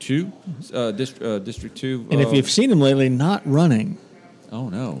District 2, District 2. And if you've seen him lately, not running. Oh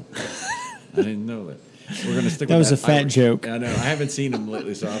no, I didn't know that. We're gonna stick. That with was a fat joke. I know. I haven't seen him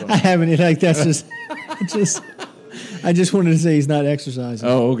lately, so I don't know. I haven't. Like that's just. I just wanted to say he's not exercising.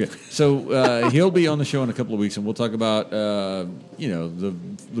 Oh, okay. So he'll be on the show in a couple of weeks, and we'll talk about the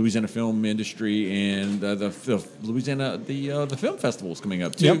Louisiana film industry and the Louisiana the film festival is coming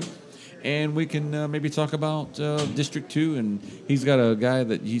up too. Yep. And we can maybe talk about District 2, and he's got a guy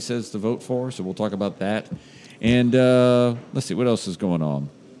that he says to vote for, so we'll talk about that. And let's see what else is going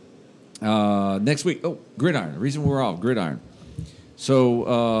on next week. Oh, Gridiron. The reason we're off Gridiron.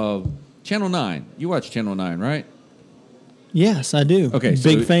 So Channel 9. You watch Channel 9, right? Yes, I do. Okay,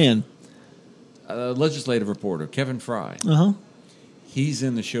 big fan. Legislative reporter Kevin Fry. He's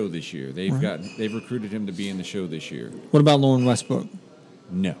in the show this year. They've recruited him to be in the show this year. What about Lauren Westbrook?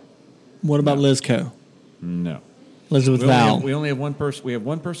 No. What about Liz Coe? No. Elizabeth Val. We only have one person. We have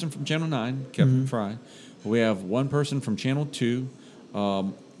one person from Channel 9, Kevin Fry. We have one person from Channel 2.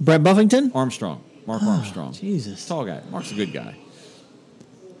 Brett Buffington? Armstrong. Mark Armstrong. Jesus. Tall guy. Mark's a good guy.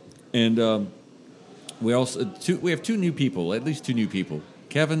 And we have two new people, at least two new people,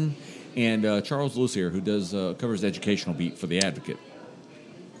 Kevin and Charles Lucier, who covers the educational beat for The Advocate.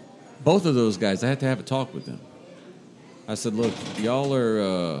 Both of those guys, I had to have a talk with them. I said, look, y'all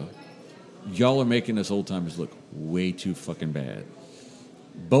are making us old timers look way too fucking bad.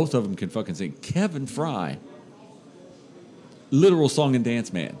 Both of them can fucking sing. Kevin Fry, literal song and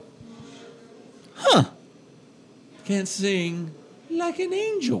dance man. Huh. Can sing like an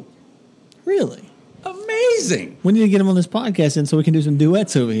angel. Really? Amazing. We need to get him on this podcast so we can do some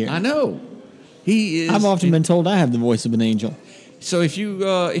duets over here. I know. He is. I've often been told I have the voice of an angel. So if you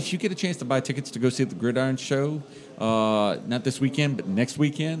get a chance to buy tickets to go see the Gridiron Show, not this weekend, but next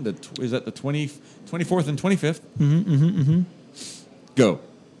weekend, is that the 24th and 25th? Go.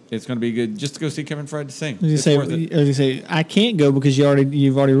 It's going to be good just to go see Kevin Fry to sing. As you say, I can't go because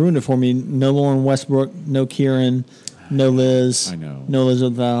you've already ruined it for me. No Lauren Westbrook, no Kieran, no Liz. I know. No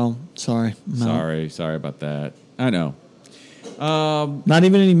Elizabeth Val. Sorry. No. Sorry about that. I know. Not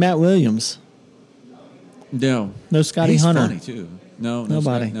even any Matt Williams. No. No Scotty He's Hunter. Funny too. No.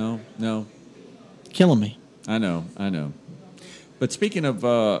 Nobody. No. Killing me. I know. But speaking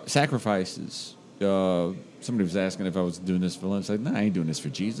of sacrifices, somebody was asking if I was doing this for lunch. I said, no, I ain't doing this for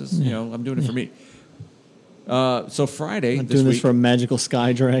Jesus. Yeah. I'm doing it for me. So Friday, I'm doing this for a magical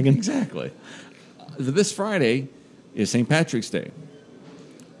sky dragon. Exactly. This Friday is St. Patrick's Day.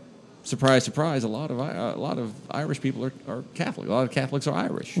 Surprise, surprise! A lot of Irish people are Catholic. A lot of Catholics are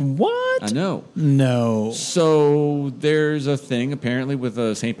Irish. What? I know. No. So there's a thing apparently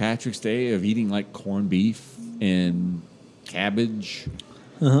with St. Patrick's Day of eating like corned beef and cabbage,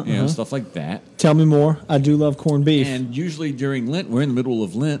 stuff like that. Tell me more. I do love corned beef. And usually during Lent, we're in the middle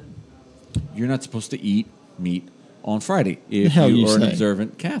of Lent. You're not supposed to eat meat on Friday if you are an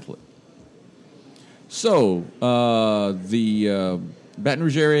observant Catholic. So the Baton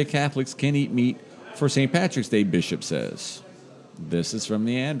Rouge area Catholics can eat meat for St. Patrick's Day, Bishop says. This is from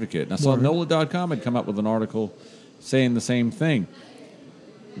The Advocate. And I saw NOLA.com had come up with an article saying the same thing.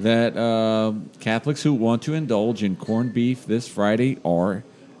 That Catholics who want to indulge in corned beef this Friday are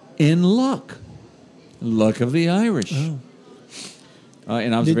in luck. Luck of the Irish. Oh.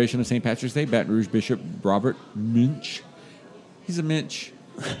 In observation of St. Patrick's Day, Baton Rouge Bishop Robert Minch, he's a Minch,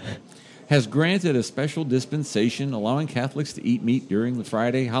 has granted a special dispensation allowing Catholics to eat meat during the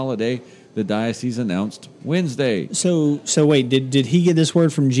Friday holiday, the diocese announced Wednesday. So wait, did he get this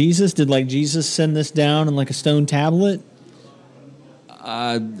word from Jesus? Did Jesus send this down in a stone tablet?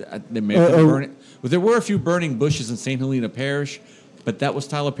 They may have burn it. Well, there were a few burning bushes in St. Helena Parish, but that was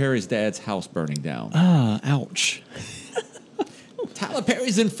Tyler Perry's dad's house burning down. Ah, ouch. Tyler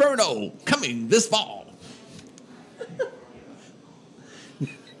Perry's Inferno coming this fall.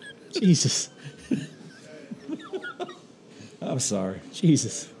 Jesus. I'm sorry.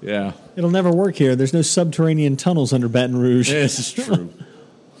 Jesus. Yeah. It'll never work here. There's no subterranean tunnels under Baton Rouge. This is true.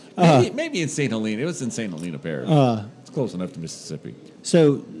 Maybe in St. Helena. It was in St. Helena Parish. It's close enough to Mississippi.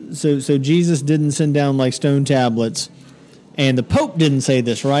 So Jesus didn't send down stone tablets, and the Pope didn't say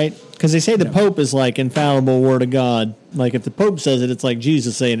this, right? Because they say the Pope is infallible word of God. If the Pope says it, it's like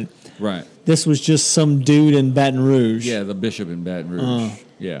Jesus saying it. Right. This was just some dude in Baton Rouge. Yeah, the bishop in Baton Rouge.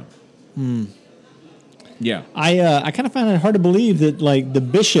 Yeah. Yeah. I kind of find it hard to believe that the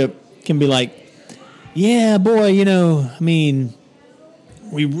bishop can be yeah, boy,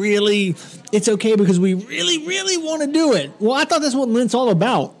 it's okay because we really, really want to do it. Well, I thought that's what Lent's all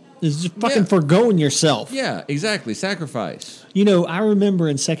about. Is just fucking forgoing yourself. Yeah, exactly. Sacrifice. I remember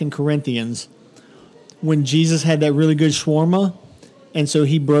in 2 Corinthians when Jesus had that really good shawarma, and so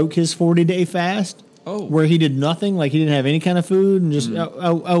he broke his 40-day fast. Oh. Where he did nothing, he didn't have any kind of food, and just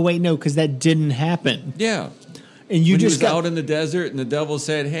wait, no, because that didn't happen. Yeah. And he was out in the desert, and the devil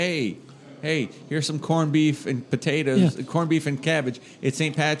said, "Hey, here's some corned beef and potatoes, corned beef and cabbage. It's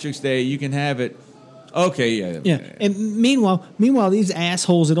St. Patrick's Day. You can have it." Okay, yeah. And meanwhile, these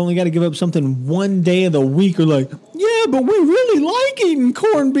assholes that only got to give up something one day of the week are yeah, but we really like eating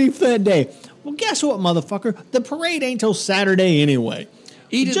corned beef that day. Well, guess what, motherfucker? The parade ain't till Saturday anyway.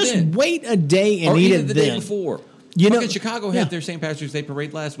 Eat it Just then. wait a day and eat it the then. day before. Chicago had their St. Patrick's Day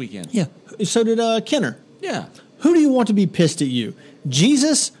parade last weekend. Yeah. So did Kenner. Yeah. Who do you want to be pissed at you?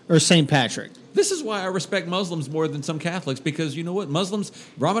 Jesus or St. Patrick? This is why I respect Muslims more than some Catholics, because you know what? Muslims,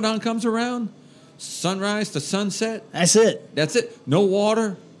 Ramadan comes around, sunrise to sunset. That's it. No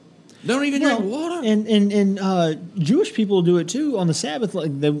water. They don't even drink water. And Jewish people do it too on the Sabbath.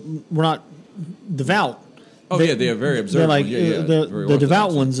 We're not devout. Oh, they are very observant. The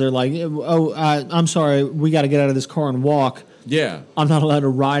devout ones, they're I'm sorry, we got to get out of this car and walk. Yeah. I'm not allowed to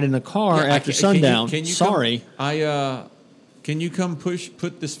ride in a car after sundown. Can you sorry. I can you come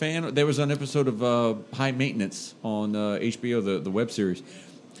put this fan? There was an episode of High Maintenance on HBO, the web series,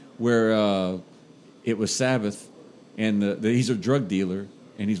 where it was Sabbath, and he's a drug dealer,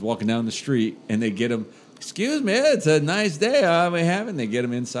 and he's walking down the street, and they get him, excuse me, it's a nice day we're having. They get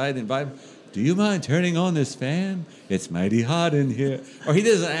him inside and invite him. Do you mind turning on this fan? It's mighty hot in here. Or he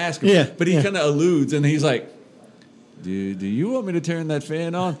doesn't ask him, but he kind of alludes, and he's like, do you want me to turn that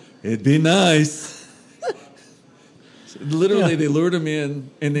fan on? It'd be nice. Literally, they lured him in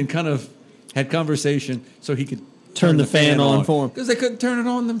and then kind of had conversation so he could turn the fan on for him. Because they couldn't turn it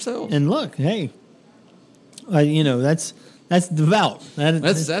on themselves. And look, hey, that's devout.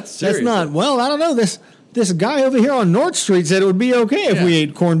 That's serious. That's not, well, I don't know, This guy over here on North Street said it would be okay if we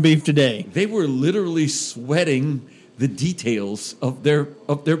ate corned beef today. They were literally sweating the details of their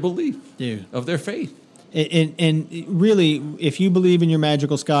belief, of their faith. And really, if you believe in your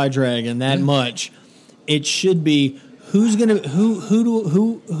magical sky dragon that much, it should be who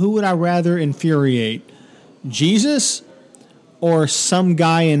would I rather infuriate, Jesus or some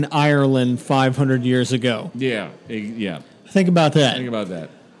guy in Ireland 500 years ago? Yeah. Think about that.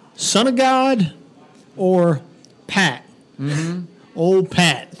 Son of God. Or Pat, old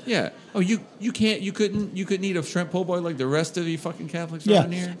Pat. Yeah. Oh, you couldn't eat a shrimp po' boy like the rest of you fucking Catholics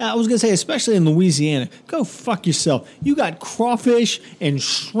around here. I was gonna say, especially in Louisiana, go fuck yourself. You got crawfish and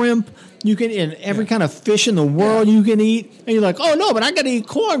shrimp. You can and every kind of fish in the world you can eat, and you're like, oh no, but I got to eat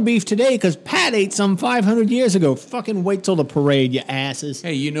corned beef today because Pat ate some 500 years ago. Fucking wait till the parade, you asses.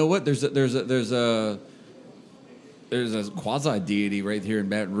 Hey, you know what? There's a quasi deity right here in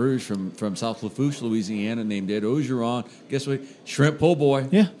Baton Rouge from South Lafourche, Louisiana, named Ed Ogeron. Guess what? Shrimp po' boy.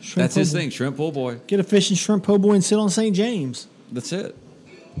 Yeah, that's his thing. Shrimp po' boy. Get a fish and shrimp po' boy and sit on St. James. That's it.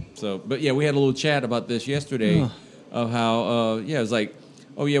 So, but yeah, we had a little chat about this yesterday of how it was like,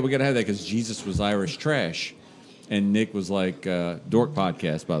 oh yeah, we got to have that because Jesus was Irish trash, and Nick was like, Dork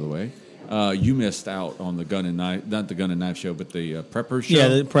podcast, by the way. You missed out on the Gun and Knife, not the Gun and Knife show, but the Prepper show. Yeah,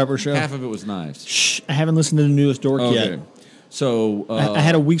 the Prepper show. Half of it was knives. Shh, I haven't listened to the newest Dork yet. So I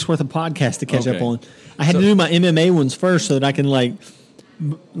had a week's worth of podcasts to catch up on. I had to do my MMA ones first so that I can like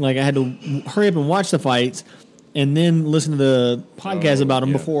I had to hurry up and watch the fights and then listen to the podcast about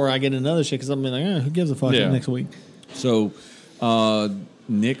them before I get another shit because I'm like, who gives a fuck next week? So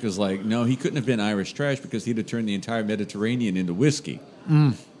Nick was like, no, he couldn't have been Irish trash because he'd have turned the entire Mediterranean into whiskey.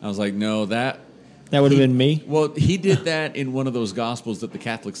 I was like, no, that would have been me. Well, he did that in one of those gospels that the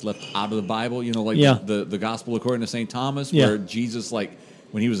Catholics left out of the Bible. You know, like the gospel according to St. Thomas, where Jesus, like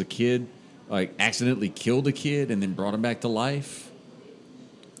when he was a kid, like accidentally killed a kid and then brought him back to life.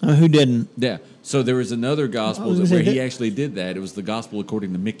 Who didn't? Yeah. So there was another gospel where he actually did that. It was the gospel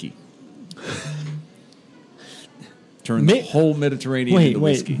according to Mickey. Turned the whole Mediterranean into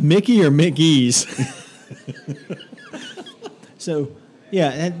whiskey. Mickey or Mickey's? So,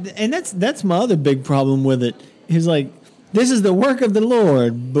 yeah, and that's my other big problem with it. He's like, this is the work of the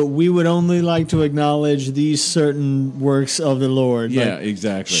Lord, but we would only like to acknowledge these certain works of the Lord. Yeah, like,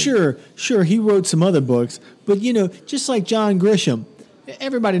 exactly. Sure, he wrote some other books, but, just like John Grisham,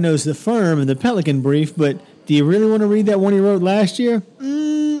 everybody knows The Firm and The Pelican Brief, but do you really want to read that one he wrote last year?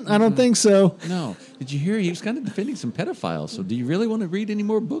 I don't think so. No. Did you hear he was kind of defending some pedophiles, so do you really want to read any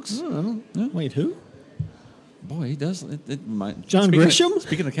more books? I don't know. Wait, who? Boy, he does. John Grisham?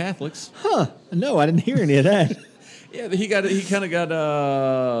 Speaking of Catholics. Huh. No, I didn't hear any of that. Yeah, he kind of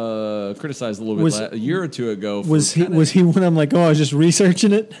got criticized a little bit a year or two ago. Was he when I'm like, I was just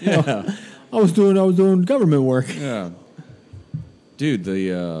researching it? Yeah. I was doing government work. Yeah. Dude,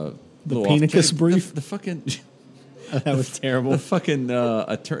 the Penicus Brief? The fucking... That was terrible. The fucking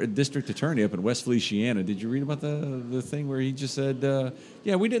district attorney up in West Feliciana. Did you read about the thing where he just said,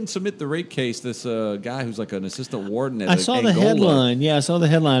 we didn't submit the rape case. This guy who's like an assistant warden at I saw the headline. Yeah, I saw the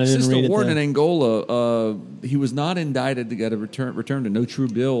headline. I didn't read it. Assistant warden in Angola. He was not indicted. He got a return to no true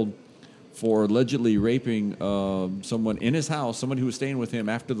bill for allegedly raping someone in his house, someone who was staying with him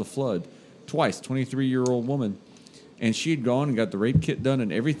after the flood, twice, 23-year-old woman. And she had gone and got the rape kit done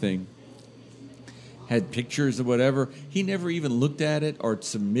and everything. Had pictures of whatever. He never even looked at it or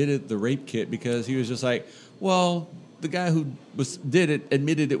submitted the rape kit because he was just like, well, the guy who did it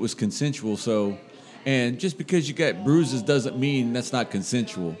admitted it was consensual. So, and just because you got bruises doesn't mean that's not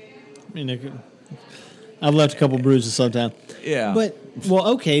consensual. I mean, I've left a couple bruises sometimes. Yeah. But, well,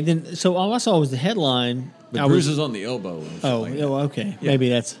 okay, then, so all I saw was the headline. The bruises on the elbow. Okay. Yeah. Maybe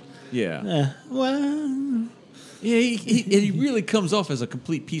that's. Yeah. Well. Yeah, he really comes off as a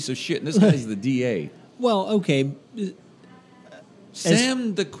complete piece of shit, and this guy's the DA. Well, okay.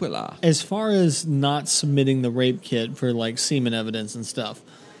 Sam D'Aquila. As far as not submitting the rape kit for, like, semen evidence and stuff,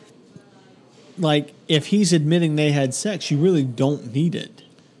 like, if he's admitting they had sex, you really don't need it.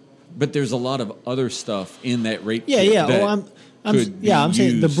 But there's a lot of other stuff in that rape Yeah, kit yeah. that Well, I'm could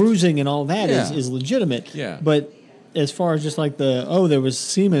saying the used. bruising and all that Yeah. is legitimate. Yeah. But as far as just like there was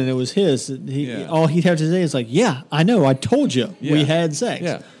semen and it was his, all he'd have to say is like, yeah, I know, I told you we had sex.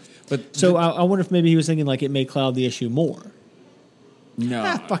 Yeah. But so I wonder if maybe he was thinking like it may cloud the issue more. No,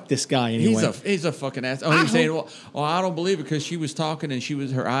 fuck this guy anyway. He's a fucking ass. Oh, he's saying, well, I don't believe it because she was talking and she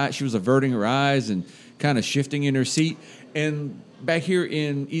was averting her eyes and kind of shifting in her seat. And back here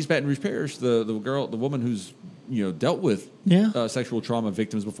in East Baton Rouge Parish, the woman who's dealt with sexual trauma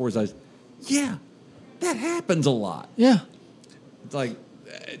victims before his eyes, that happens a lot. Yeah, it's like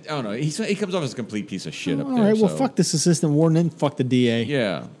I don't know. He comes off as a complete piece of shit up there. All right, well, fuck this assistant warden and fuck the DA.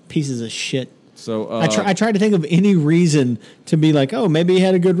 Yeah, pieces of shit. So I tried to think of any reason to be like, oh, maybe he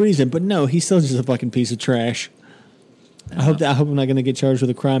had a good reason, but no, he's still just a fucking piece of trash. I hope I'm not going to get charged with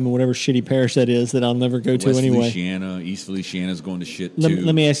a crime in whatever shitty parish that is that I'll never go to anyway. East Feliciana's going to shit too.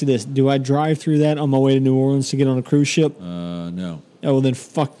 Let me ask you this: do I drive through that on my way to New Orleans to get on a cruise ship? No. Oh, well, then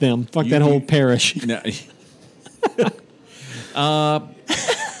fuck them. Fuck that whole parish. No.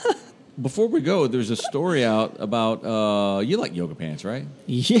 Before we go, there's a story out about you like yoga pants, right?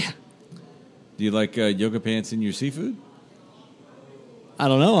 Yeah. Do you like yoga pants in your seafood? I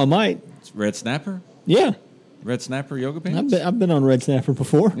don't know. I might. Red Snapper? Yeah. Red Snapper yoga pants? I've been on Red Snapper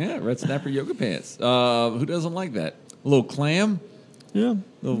before. Yeah, Red Snapper yoga pants. Who doesn't like that? A little clam? Yeah.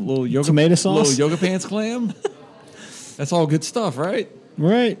 Little yoga tomato sauce? Little yoga pants clam? That's all good stuff, right?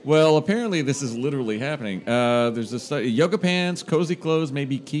 Right. Well, apparently this is literally happening. There's a study. Yoga pants, cozy clothes may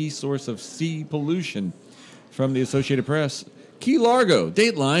be key source of sea pollution from the Associated Press. Key Largo,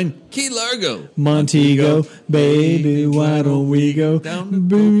 Dateline, Key Largo. Montego, baby, why don't we go? Down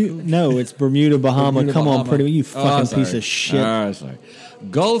no, it's Bermuda, Bahama. Come on, pretty you fucking piece of shit. Sorry.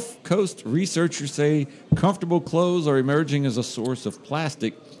 Gulf Coast researchers say comfortable clothes are emerging as a source of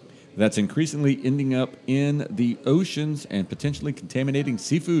plastic that's increasingly ending up in the oceans and potentially contaminating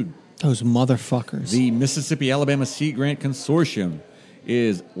seafood. Those motherfuckers. The Mississippi-Alabama Sea Grant Consortium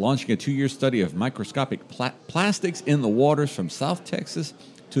is launching a 2-year study of microscopic plastics in the waters from South Texas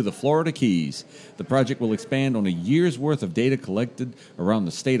to the Florida Keys. The project will expand on a year's worth of data collected around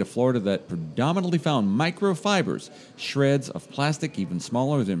the state of Florida that predominantly found microfibers, shreds of plastic even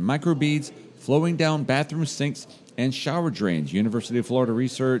smaller than microbeads, flowing down bathroom sinks and shower drains. University of Florida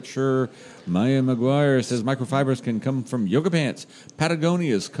researcher Maya McGuire says microfibers can come from yoga pants,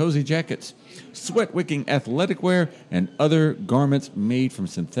 Patagonia's cozy jackets, sweat-wicking athletic wear, and other garments made from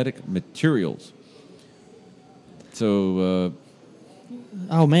synthetic materials. So,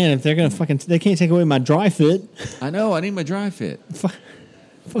 oh man, if they're gonna they can't take away my dry fit. I know, I need my dry fit. Fuck.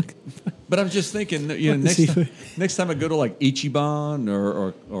 But I'm just thinking, next time I go to like Ichiban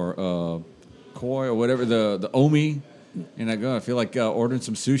or Koi or whatever, the Omi, and I feel like ordering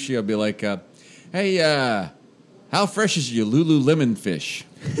some sushi, I'll be like, hey, how fresh is your Lululemon fish?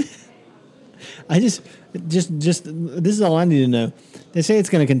 I just this is all I need to know. They say it's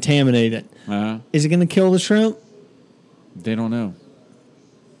going to contaminate it. Is it going to kill the shrimp? They don't know.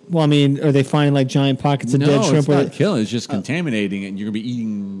 Well, I mean, are they finding like giant pockets of dead shrimp? No, it's not killing. It's just contaminating it, and you're going to be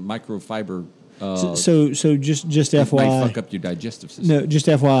eating microfiber. So just FYI, might fuck up your digestive system. No, just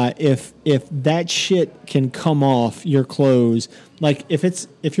FYI, if that shit can come off your clothes, like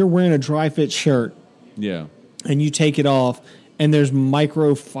if you're wearing a dry fit shirt, yeah, and you take it off, and there's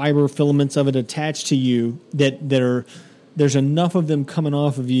microfiber filaments of it attached to you there's enough of them coming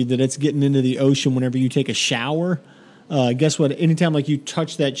off of you that it's getting into the ocean whenever you take a shower. Guess what? Anytime like you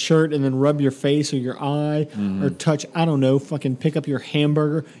touch that shirt and then rub your face or your eye or touch, I don't know, fucking pick up your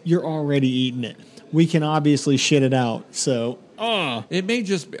hamburger, you're already eating it. We can obviously shit it out. So, it may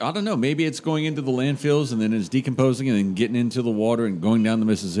just be, I don't know, maybe it's going into the landfills and then it's decomposing and then getting into the water and going down the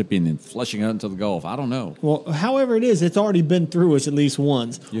Mississippi and then flushing out into the Gulf. I don't know. Well, however it is, it's already been through us at least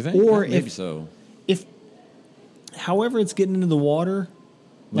once. You think? Or maybe so. If, however it's getting into the water,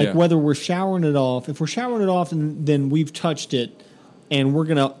 like whether we're showering it off. If we're showering it off, then we've touched it, and we're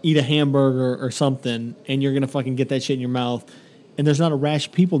going to eat a hamburger or something, and you're going to fucking get that shit in your mouth, and there's not a rash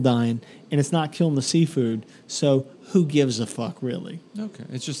of people dying, and it's not killing the seafood. So who gives a fuck, really? Okay.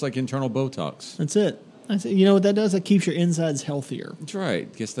 It's just like internal Botox. That's it. You know what that does? That keeps your insides healthier. That's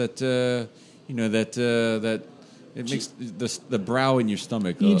right. Guess that, that it makes the brow in your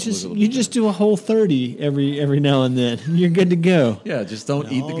stomach. You just do a whole 30 every now and then. You're good to go. Yeah, just don't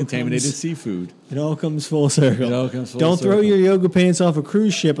eat the contaminated seafood. It all comes full circle. Don't throw your yoga pants off a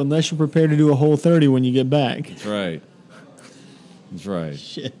cruise ship unless you're prepared to do a whole 30 when you get back. That's right. That's right.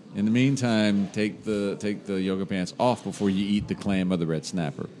 Shit. In the meantime, take the yoga pants off before you eat the clam or the red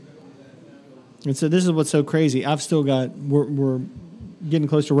snapper. And so this is what's so crazy. I've still got, we're getting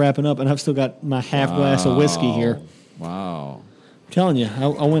close to wrapping up, and I've still got my half glass of whiskey here. Wow. I'm telling you, I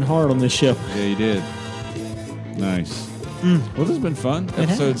went hard on this show. Yeah, you did. Nice. Well, this has been fun.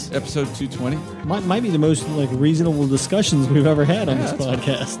 Episode 220. Might be the most reasonable discussions we've ever had on this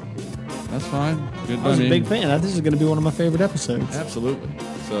podcast. Fine. That's fine. Good. I was a big fan. This is going to be one of my favorite episodes. Absolutely.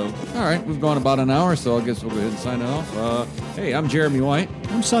 So, all right, we've gone about an hour, so I guess we'll go ahead and sign it off. Hey, I'm Jeremy White.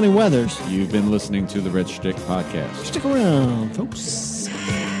 I'm Sonny Weathers. You've been listening to the Red Stick Podcast. Stick around, folks.